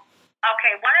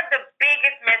 one of the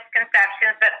biggest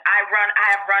misconceptions that I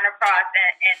have run across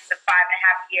in the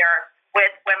 5.5 years with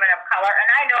women of color, and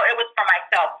I know it was for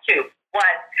myself too,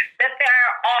 was that there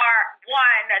are,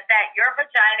 one, that your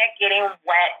vagina getting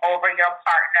wet over your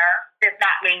partner does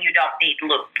not mean you don't need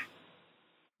lube.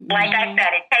 Like I said,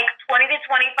 it takes 20 to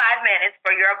 25 minutes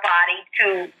for your body to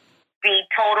be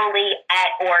totally at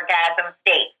orgasm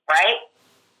state, right?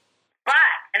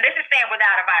 But, and this is saying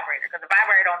without a vibrator, because a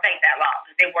vibrator don't take that long.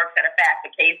 It works at a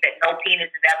faster pace that no penis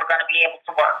is ever going to be able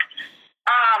to work.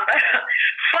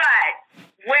 But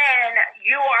when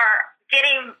you are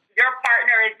getting, your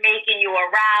partner is making you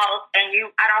aroused, and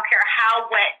I don't care how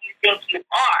wet you think you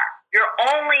are, you're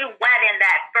only wet in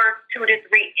that first 2 to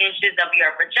 3 inches of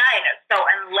your vagina. So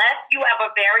unless you have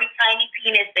a very tiny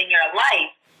penis in your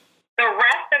life, the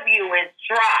rest of you is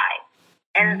dry.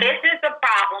 And this is the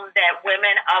problem that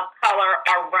women of color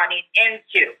are running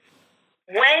into.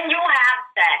 When you have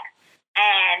sex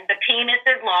and the penis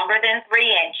is longer than 3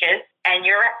 inches and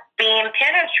you're being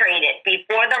penetrated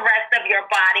before the rest of your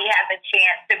body has a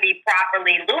chance to be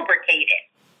properly lubricated,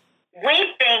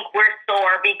 we think we're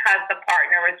sore because the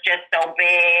partner is just so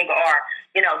big, or,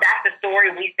 that's the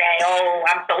story we say, oh,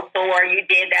 I'm so sore, you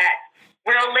did that.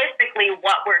 Realistically,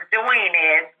 what we're doing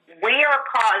is we are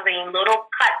causing little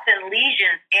cuts and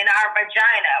lesions in our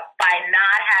vagina by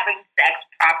not having sex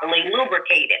properly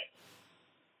lubricated.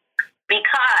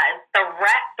 Because the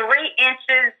 3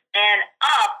 inches and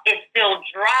up is still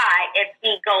dry if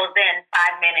he goes in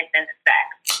 5 minutes into sex.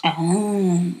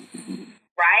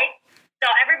 Right? So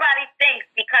everybody thinks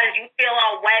because you feel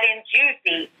all wet and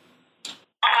juicy,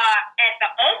 at the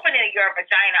opening of your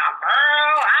vagina,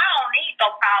 girl, I don't need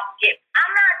no problem.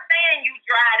 I'm not saying you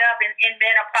dried up in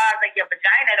menopause and your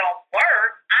vagina don't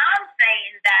work. I'm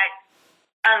saying that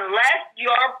unless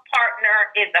your partner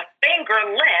is a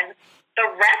finger length, the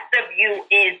rest of you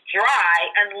is dry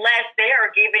unless they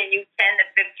are giving you 10 to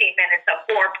 15 minutes of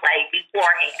foreplay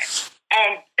beforehand.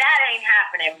 And that ain't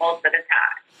happening most of the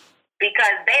time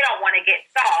because they don't want to get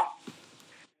soft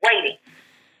waiting.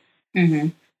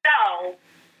 So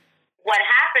what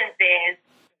happens is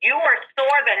you are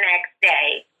sore the next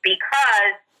day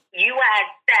because you had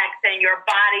sex and your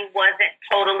body wasn't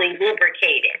totally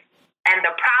lubricated. And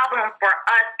the problem for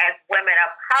us as women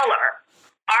of color,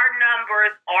 our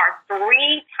numbers are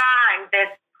 3 times as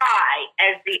high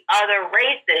as the other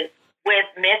races with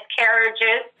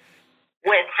miscarriages,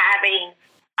 with having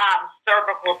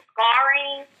cervical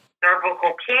scarring,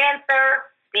 cervical cancer,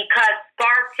 because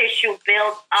scar tissue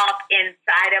builds up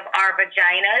inside of our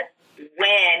vaginas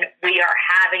when we are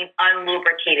having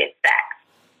unlubricated sex.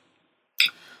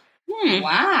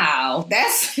 Wow,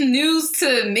 that's news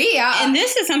to me. And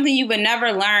this is something you would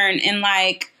never learn in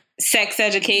like sex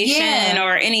education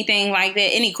or anything like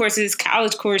that. Any courses,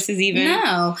 college courses, even.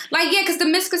 No, like because the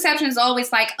misconception is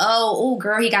always like, oh,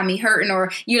 girl, he got me hurting,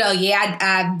 or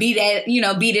I beat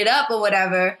it up or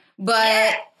whatever.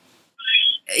 But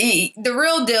the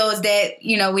real deal is that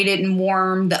we didn't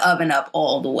warm the oven up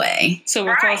all the way, so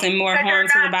we're causing more harm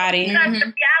to the body. Because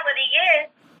the reality is,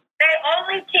 they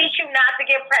only teach you not to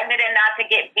get pregnant and not to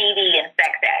get BD in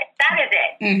sex ed. That is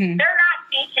it. They're not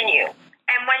teaching you.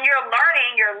 And when you're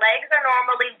learning, your legs are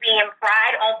normally being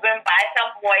pried open by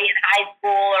some boy in high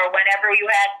school or whenever you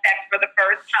had sex for the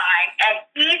first time. And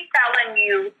he's telling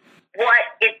you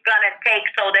what it's going to take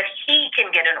so that he can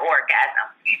get an orgasm.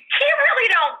 He really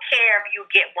don't care if you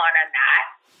get one or not.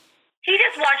 He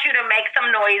just wants you to make some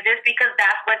noises because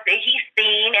that's what he's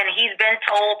seen and he's been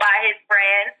told by his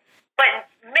friends. But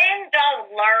men don't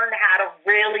learn how to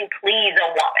really please a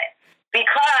woman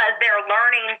because they're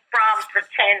learning from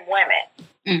pretend women.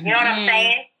 You know what I'm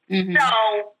saying?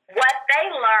 So what they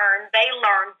learn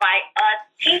by us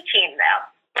teaching them.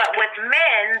 But with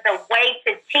men, the way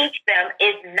to teach them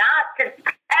is not to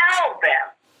tell them,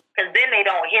 because then they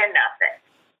don't hear nothing.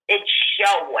 It's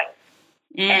showing.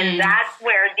 And that's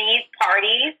where these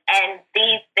parties and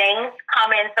these things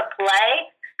come into play,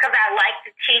 because I like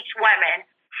to teach women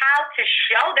how to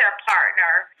show their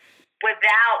partner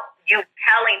without you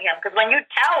telling him. Because when you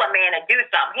tell a man to do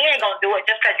something, he ain't going to do it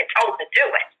just because you're told to do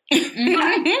it.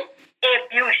 But if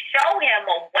you show him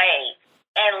a way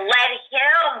and let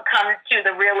him come to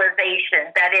the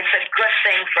realization that it's a good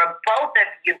thing for both of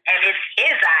you and it's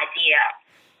his idea,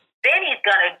 then he's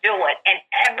going to do it and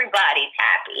everybody's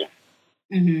happy.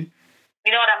 You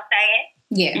know what I'm saying?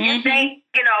 Yeah. You think,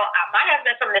 my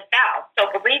husband's from the South, so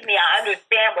believe me, I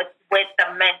understand with the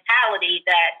mentality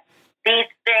that these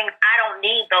things, I don't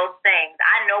need those things.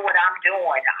 I know what I'm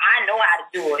doing. I know how to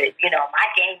do it. My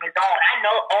game is on. I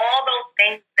know all those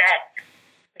things that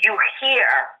you hear.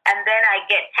 And then I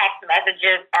get text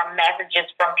messages or messages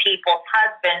from people's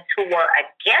husbands who were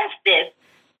against this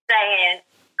saying,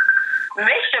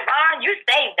 Miss Siobhan, you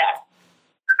saved us.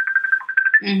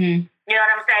 You know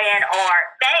what I'm saying? Or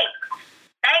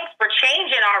thanks for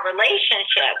changing our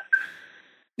relationship.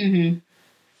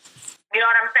 You know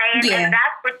what I'm saying? Yeah. And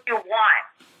that's what you want.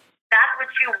 That's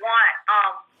what you want.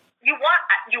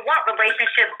 You want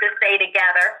relationships to stay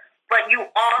together, but you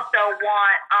also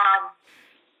want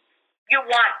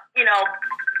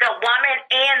the woman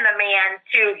and the man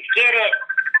to get it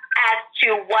as to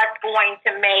what's going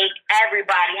to make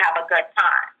everybody have a good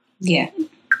time. Yeah.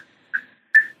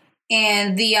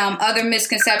 And the other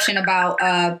misconception about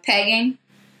pegging.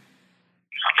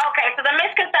 Okay, so the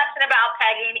misconception about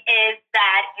pegging is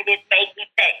that it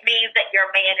means that your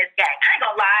man is gay. I ain't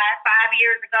gonna lie, 5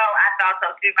 years ago, I thought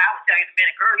so too. I would tell you in a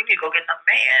minute, girl, you need to go get some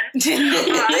man.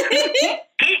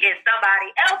 He is somebody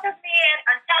else's man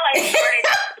until I started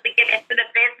to get into the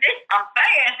business. I'm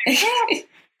saying.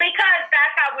 Because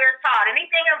that's how we're taught.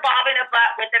 Anything involving a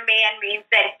butt with a man means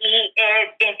that he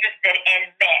is interested in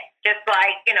men. Just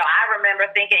like, I remember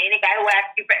thinking any guy who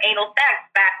asked you for anal sex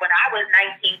back when I was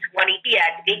 19, 20, he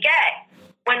had to be gay.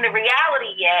 When the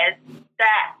reality is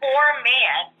that for a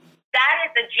man, that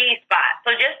is the G-spot.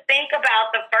 So just think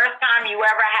about the first time you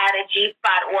ever had a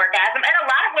G-spot orgasm. And a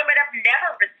lot of women have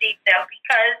never received them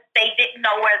because they didn't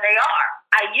know where they are.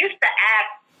 I used to ask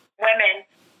women,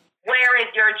 where is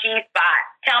your G-spot?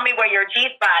 Tell me where your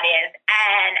G-spot is.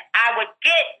 And I would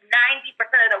get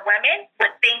 90% of the women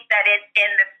would think that it's in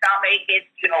the stomach, it's,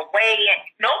 way in.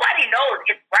 Nobody knows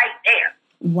it's right there.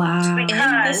 Wow.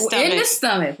 Because in the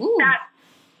stomach. Ooh.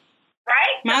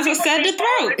 Right? Might as well set the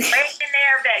throat. It's right in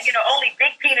there that, only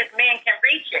big penis men can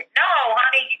reach it. No,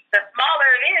 honey, the smaller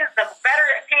it is, the better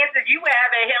chances you have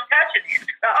at him touching it.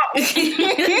 So,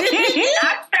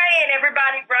 not saying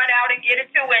everybody run out and get a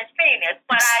 2-inch penis,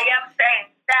 but I am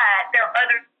saying that there are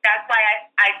that's why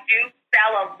I do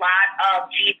sell a lot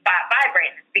of G-spot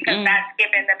vibrators, because that's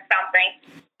giving them something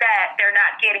that they're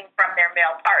not getting from their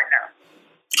male partner.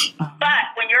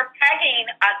 But when you're pegging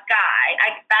a guy,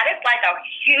 that is like a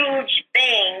huge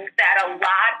thing that a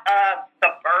lot of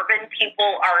suburban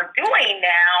people are doing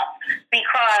now,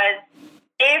 because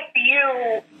it's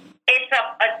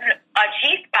a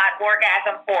G-spot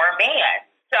orgasm for a man.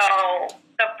 So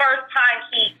the first time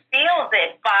he feels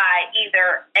it by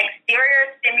either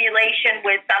exterior stimulation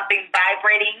with something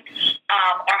vibrating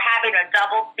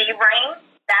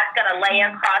lay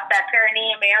across that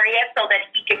perineum area so that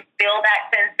he can feel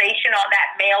that sensation on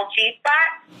that male G-spot,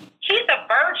 he's a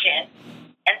virgin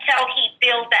until he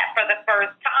feels that for the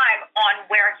first time on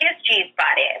where his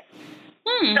G-spot is.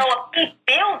 So if he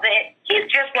feels it, he's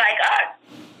just like us.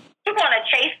 You want to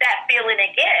chase that feeling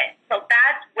again. So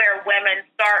that's where women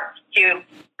start to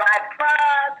buy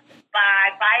plugs,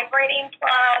 buy vibrating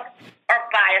plugs, or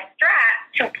buy a strap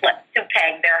to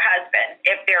peg their husband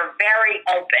if they're very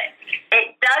open.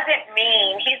 It doesn't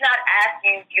mean he's not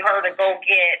asking her to go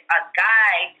get a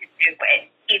guy to do it.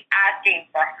 He's asking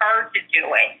for her to do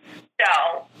it.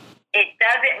 So it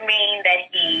doesn't mean that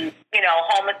he's,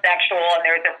 homosexual and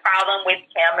there's a problem with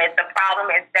him. The problem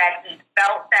is that he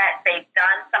felt that they've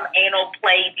done some anal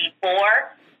play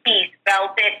before. He's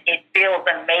felt it. It feels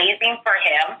amazing for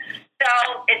him. So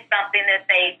it's something that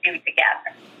they do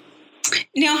together.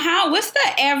 Now, what's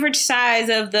the average size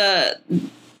of the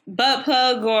butt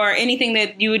plug or anything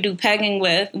that you would do pegging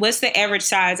with? What's the average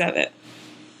size of it?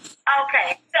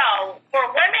 Okay, so for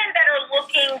women that are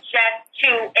looking just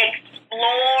to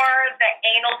explore the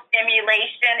anal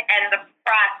stimulation and the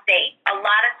prostate, a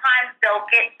lot of times they'll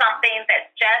get something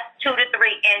that's just 2 to 3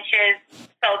 inches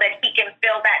so that he can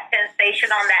feel that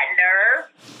sensation on that nerve,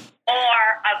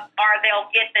 or they'll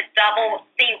get the double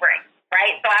C ring,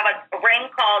 right? So I have a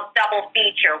ring called double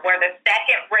feature where the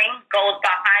second ring goes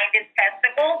behind his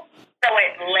testicle, so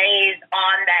it lays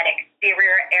on that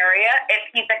exterior area. If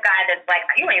he's a guy that's like,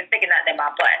 you ain't sticking nothing in my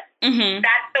butt. Mm-hmm.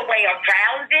 That's the way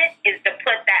around it, is to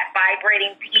put that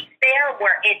vibrating piece there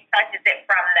where it touches it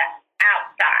from the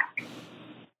outside,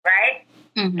 right?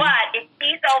 Mm-hmm. But if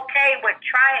he's okay with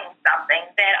trying something,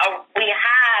 then we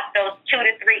have those 2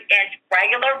 to 3 inch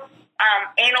regular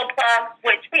anal plugs,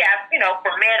 which we have,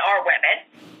 for men or women.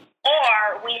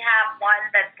 Or we have one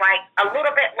that's like a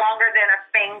little bit longer than a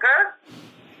finger,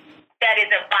 that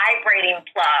is a vibrating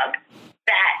plug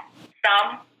that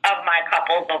some of my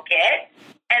couples will get.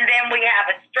 And then we have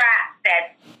a strap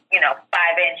that's, 5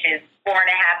 inches, 4.5,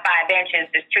 5 inches.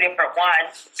 There's 2 different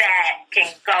ones that can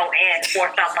go in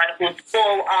for someone who's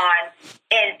full on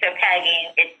into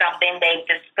pegging. It's something they've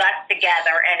discussed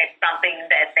together, and it's something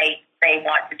that they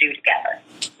want to do together.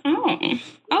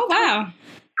 Oh, wow.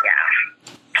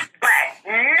 Yeah. But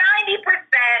 90%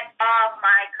 of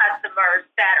my customers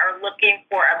that are looking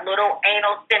for a little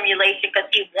anal stimulation because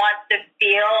he wants to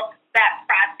feel that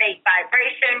prostate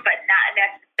vibration, but not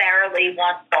necessarily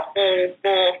wants the whole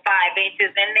full 5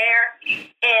 inches in there,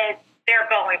 is they're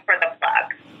going for the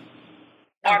plug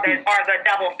or the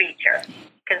double feature,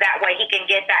 because that way he can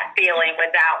get that feeling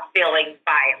without feeling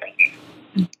violated.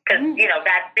 Because,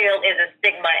 that feel is a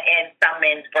stigma in some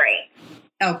men's brain.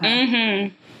 Okay.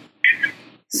 Mm-hmm.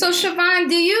 So, Siobhan,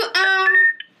 do you,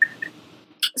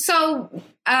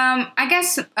 I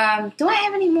guess, do I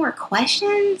have any more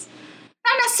questions?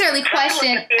 Not necessarily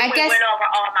questions. I guess we went over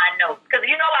all my notes, because I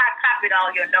copied all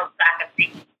your notes so I can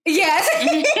see. Yes.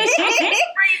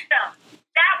 Threesome.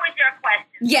 That was your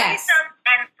question. Yes. Threesome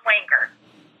and swingers.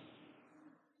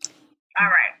 All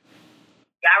right.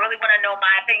 Y'all really want to know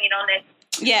my opinion on this?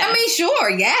 Yeah. I mean, sure.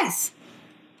 Yes.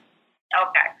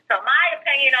 Okay. So my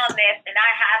opinion on this, and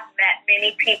I have met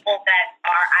many people that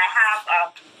I have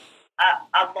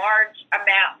a large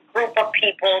group of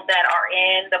people that are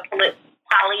in the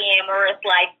polyamorous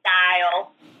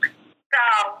lifestyle.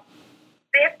 So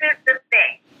this is the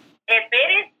thing. If it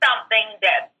is something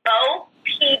that both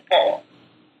people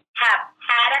have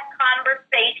had a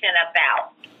conversation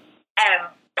about, and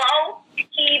both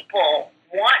people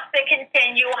want to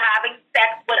continue having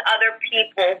sex with other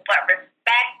people, but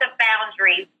respect the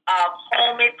boundaries of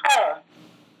home is home,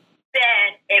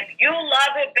 then if you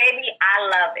love it, baby, I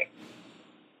love it.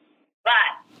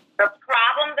 But the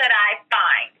problem that I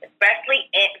find, especially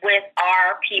with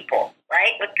our people,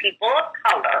 right, with people of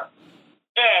color,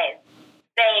 is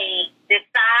they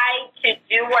decide to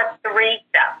do a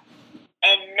threesome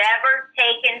and never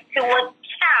take into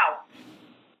account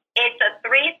it's a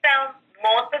threesome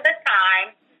most of the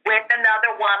time with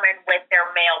another woman, with their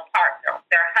male partner,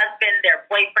 their husband, their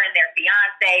boyfriend, their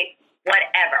fiance,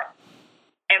 whatever.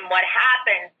 And what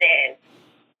happens is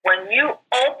when you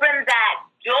open that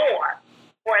door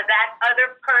for that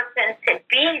other person to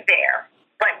be there,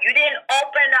 but you didn't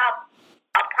open up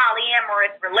a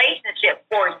polyamorous relationship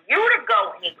for you to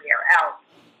go anywhere else,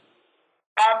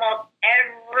 almost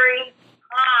every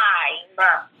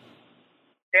time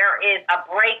there is a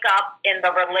breakup in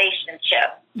the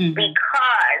relationship,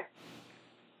 because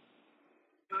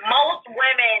most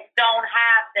women don't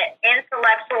have the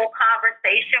intellectual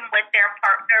conversation with their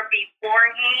partner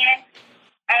beforehand,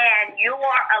 and you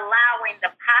are allowing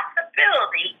the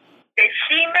possibility that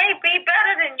she may be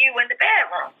better than you in the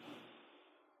bedroom.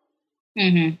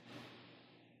 Mm-hmm.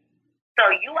 So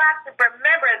you have to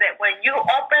remember that when you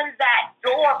open that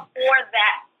door for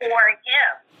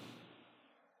him,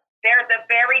 there's a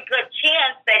very good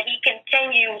chance that he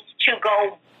continues to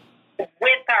go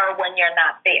with her when you're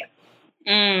not there.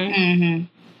 Mm-hmm.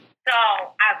 So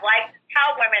I'd like to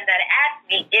tell women that ask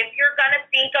me, if you're going to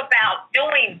think about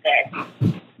doing this,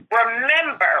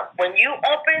 remember, when you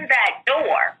open that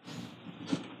door,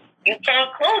 you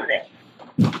can't close it.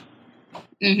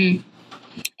 Mm-hmm.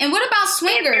 And what about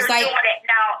swingers? If you're doing it.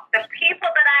 Now, the people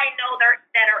that I know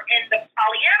that are in the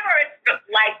polyamorous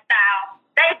lifestyle,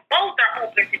 they both are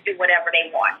open to do whatever they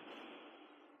want.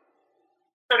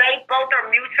 So they both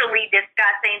are mutually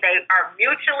discussing. They are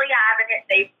mutually having it.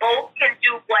 They both can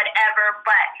do whatever,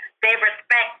 but they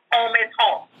respect home is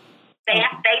home. They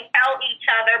tell each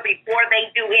other before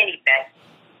they do anything.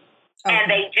 Okay.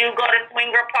 And they do go to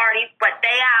swinger parties, but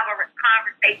they have a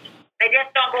conversation. They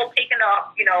just don't go picking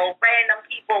up, random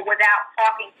people without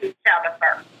talking to each other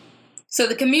first. So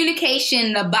the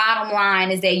communication, the bottom line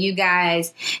is that you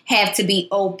guys have to be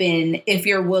open if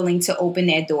you're willing to open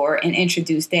that door and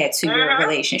introduce that to your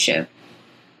relationship.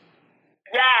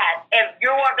 Yes, if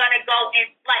you are going to go in,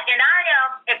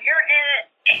 if you're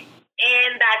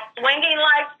in that swinging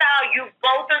lifestyle, you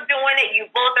both are doing it. You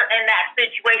both are in that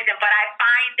situation. But I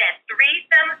find that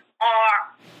threesomes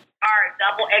are a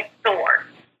double-edged sword.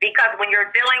 Because when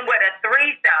you're dealing with a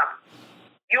threesome,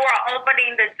 you are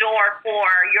opening the door for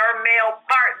your male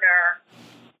partner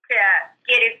to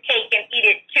get his cake and eat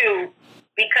it too,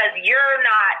 because you're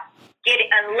not getting,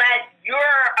 unless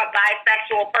you're a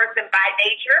bisexual person by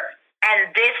nature, and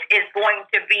this is going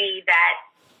to be that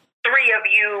three of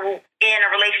you in a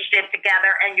relationship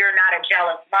together and you're not a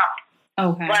jealous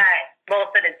mom. Okay. But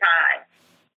most of the time,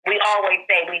 we always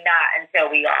say we not until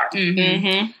we are. Mm-hmm.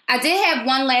 Mm-hmm. I did have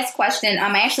one last question.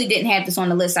 I actually didn't have this on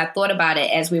the list. I thought about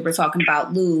it as we were talking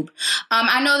about lube.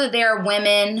 I know that there are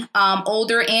women,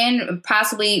 older and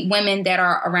possibly women that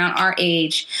are around our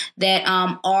age that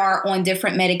are on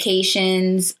different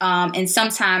medications, and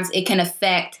sometimes it can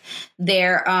affect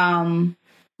their,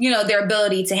 their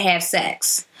ability to have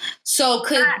sex. So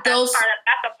could those...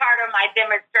 That's a part of my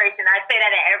demonstration. I say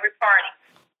that at every party.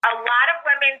 A lot of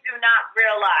women do not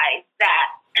realize that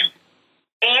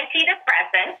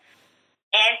antidepressants,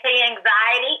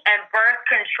 anti-anxiety, and birth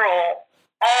control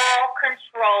all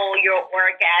control your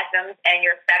orgasms and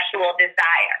your sexual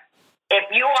desire. If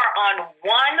you are on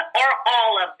one or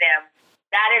all of them,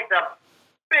 that is a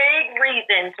big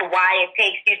reason to why it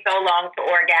takes you so long to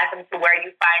orgasm, to where you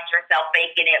find yourself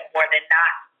faking it more than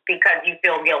not because you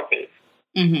feel guilty.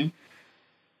 Mm-hmm.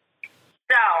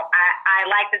 So I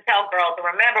like to tell girls,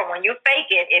 remember, when you fake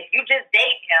it, if you just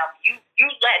date him, you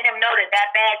letting him know that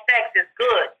bad sex is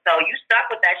good. So you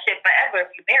stuck with that shit forever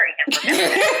if you marry him.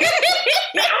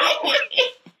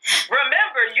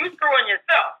 Remember, you screwing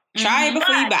yourself. Try it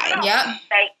before you buy it. Yep.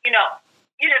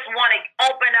 You just want to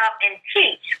open up and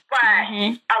teach. But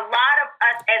a lot of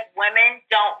us as women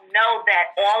don't know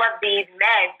that all of these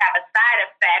meds have a side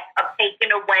effect of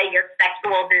taking away your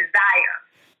sexual desire.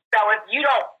 So if you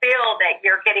don't feel that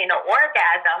you're getting an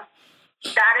orgasm,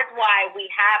 that is why we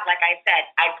have, like I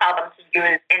said, I tell them to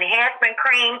use enhancement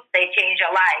creams. They change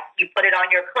your life. You put it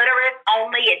on your clitoris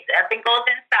only. Nothing goes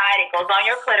inside. It goes on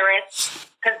your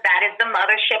clitoris because that is the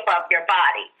mothership of your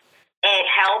body. It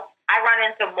helps. I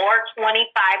run into more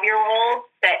 25-year-olds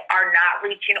that are not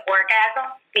reaching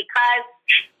orgasm because,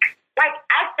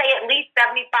 I'd say at least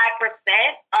 75%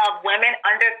 of women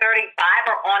under 35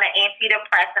 are on an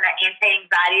antidepressant, an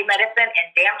anti-anxiety medicine, and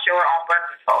damn sure are on birth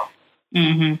control.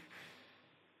 Mm-hmm.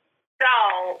 So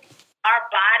our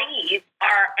bodies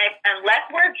are, unless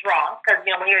we're drunk, because,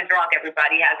 when you're drunk,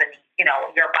 everybody has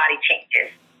your body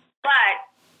changes. But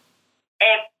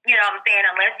if,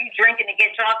 unless you drink and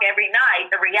get drunk every night,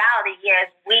 the reality is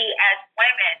we as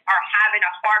women are having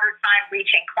a harder time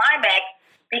reaching climax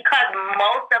because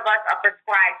most of us are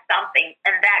prescribed something,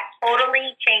 and that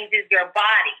totally changes your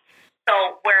body.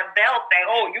 So where they'll say,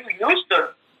 oh, you used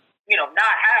to,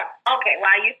 not have, okay, well,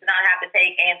 I used to not have to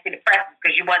take antidepressants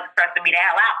because you wasn't stressing me the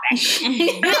hell out back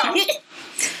then.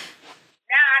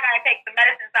 Now I got to take the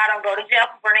medicine so I don't go to jail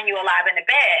for burning you alive in the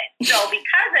bed. So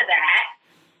because of that,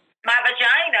 my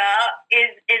vagina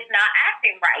is not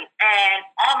acting right. And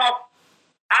I'll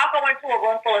go into a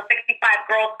room full of 65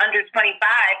 girls under 25,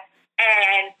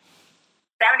 and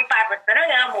 75% of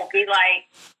them will be like,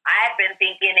 I've been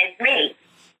thinking it's me.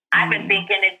 I've been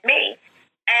thinking it's me.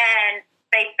 And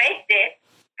they faked it,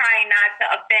 trying not to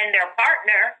offend their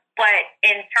partner, but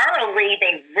internally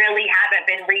they really haven't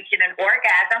been reaching an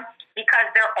orgasm. because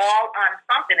they're all on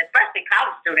something, especially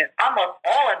college students. Almost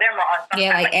all of them are on something.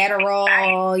 Yeah, like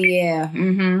Adderall. Yeah.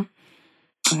 Mm-hmm.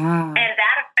 Wow. And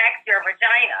that affects your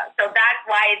vagina. So that's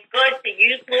why it's good to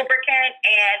use lubricant.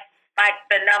 And like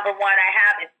the number one I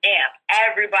have is AMP.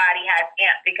 Everybody has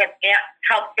AMP because AMP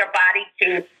helps your body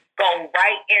to go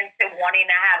right into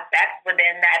wanting to have sex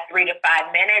within that 3 to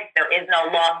 5 minutes. There is no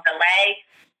long delay.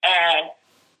 And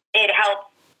it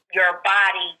helps your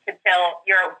body to tell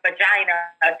your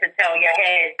vagina to tell your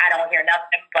head, I don't hear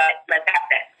nothing, but let's have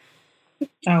sex.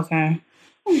 Okay.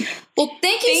 Well,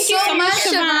 thank you so much,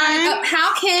 Siobhan.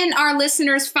 How can our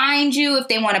listeners find you if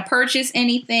they want to purchase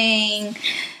anything?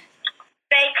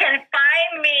 They can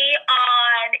find me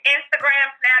on Instagram,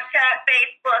 Snapchat,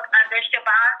 Facebook under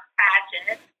Siobhan's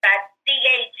Passion. That's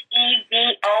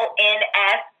CHEVONS,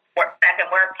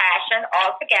 second word passion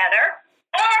all together.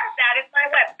 Or that is my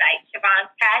website,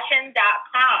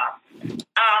 Siobhan'sPassion.com.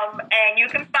 And you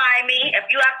can find me if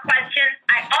you have questions.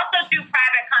 I also do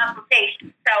private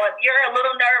consultations. So if you're a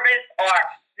little nervous or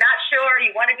not sure,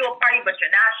 you want to do a party, but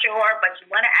you're not sure, but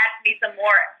you want to ask me some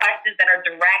more questions that are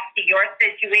direct to your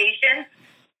situation,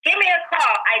 give me a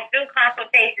call. I do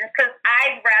consultations because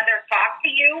I'd rather talk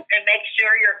to you and make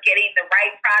sure you're getting the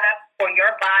right product for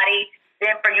your body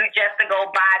than for you just to go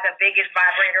buy the biggest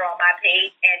vibrator on my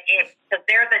page. And because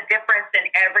there's a difference in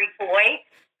every toy.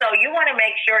 So you want to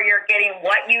make sure you're getting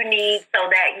what you need so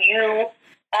that you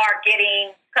are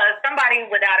getting, because somebody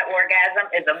without an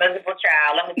orgasm is a miserable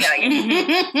child, let me tell you.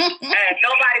 And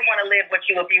nobody want to live with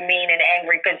you if you're mean and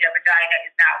angry because your vagina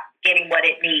is not getting what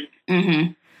it needs.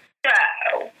 Mm-hmm. So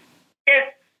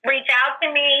just reach out to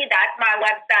me. That's my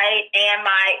website and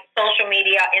my social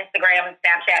media, Instagram,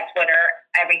 Snapchat, Twitter,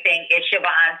 everything is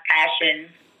Siobhan's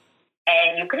Passion.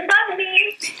 And you can love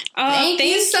me. Oh, thank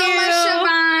you so much,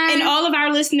 Siobhan. And all of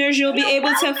our listeners, you'll be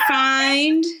able to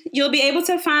find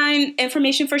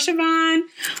information for Siobhan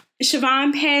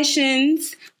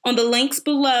Passions on the links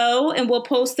below, and we'll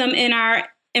post them in our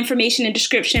information and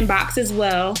description box as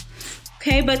well.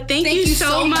 Okay, but thank you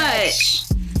so much.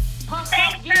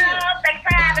 Thanks, girl. Thanks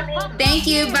for having me. Thank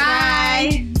you.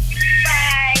 Bye.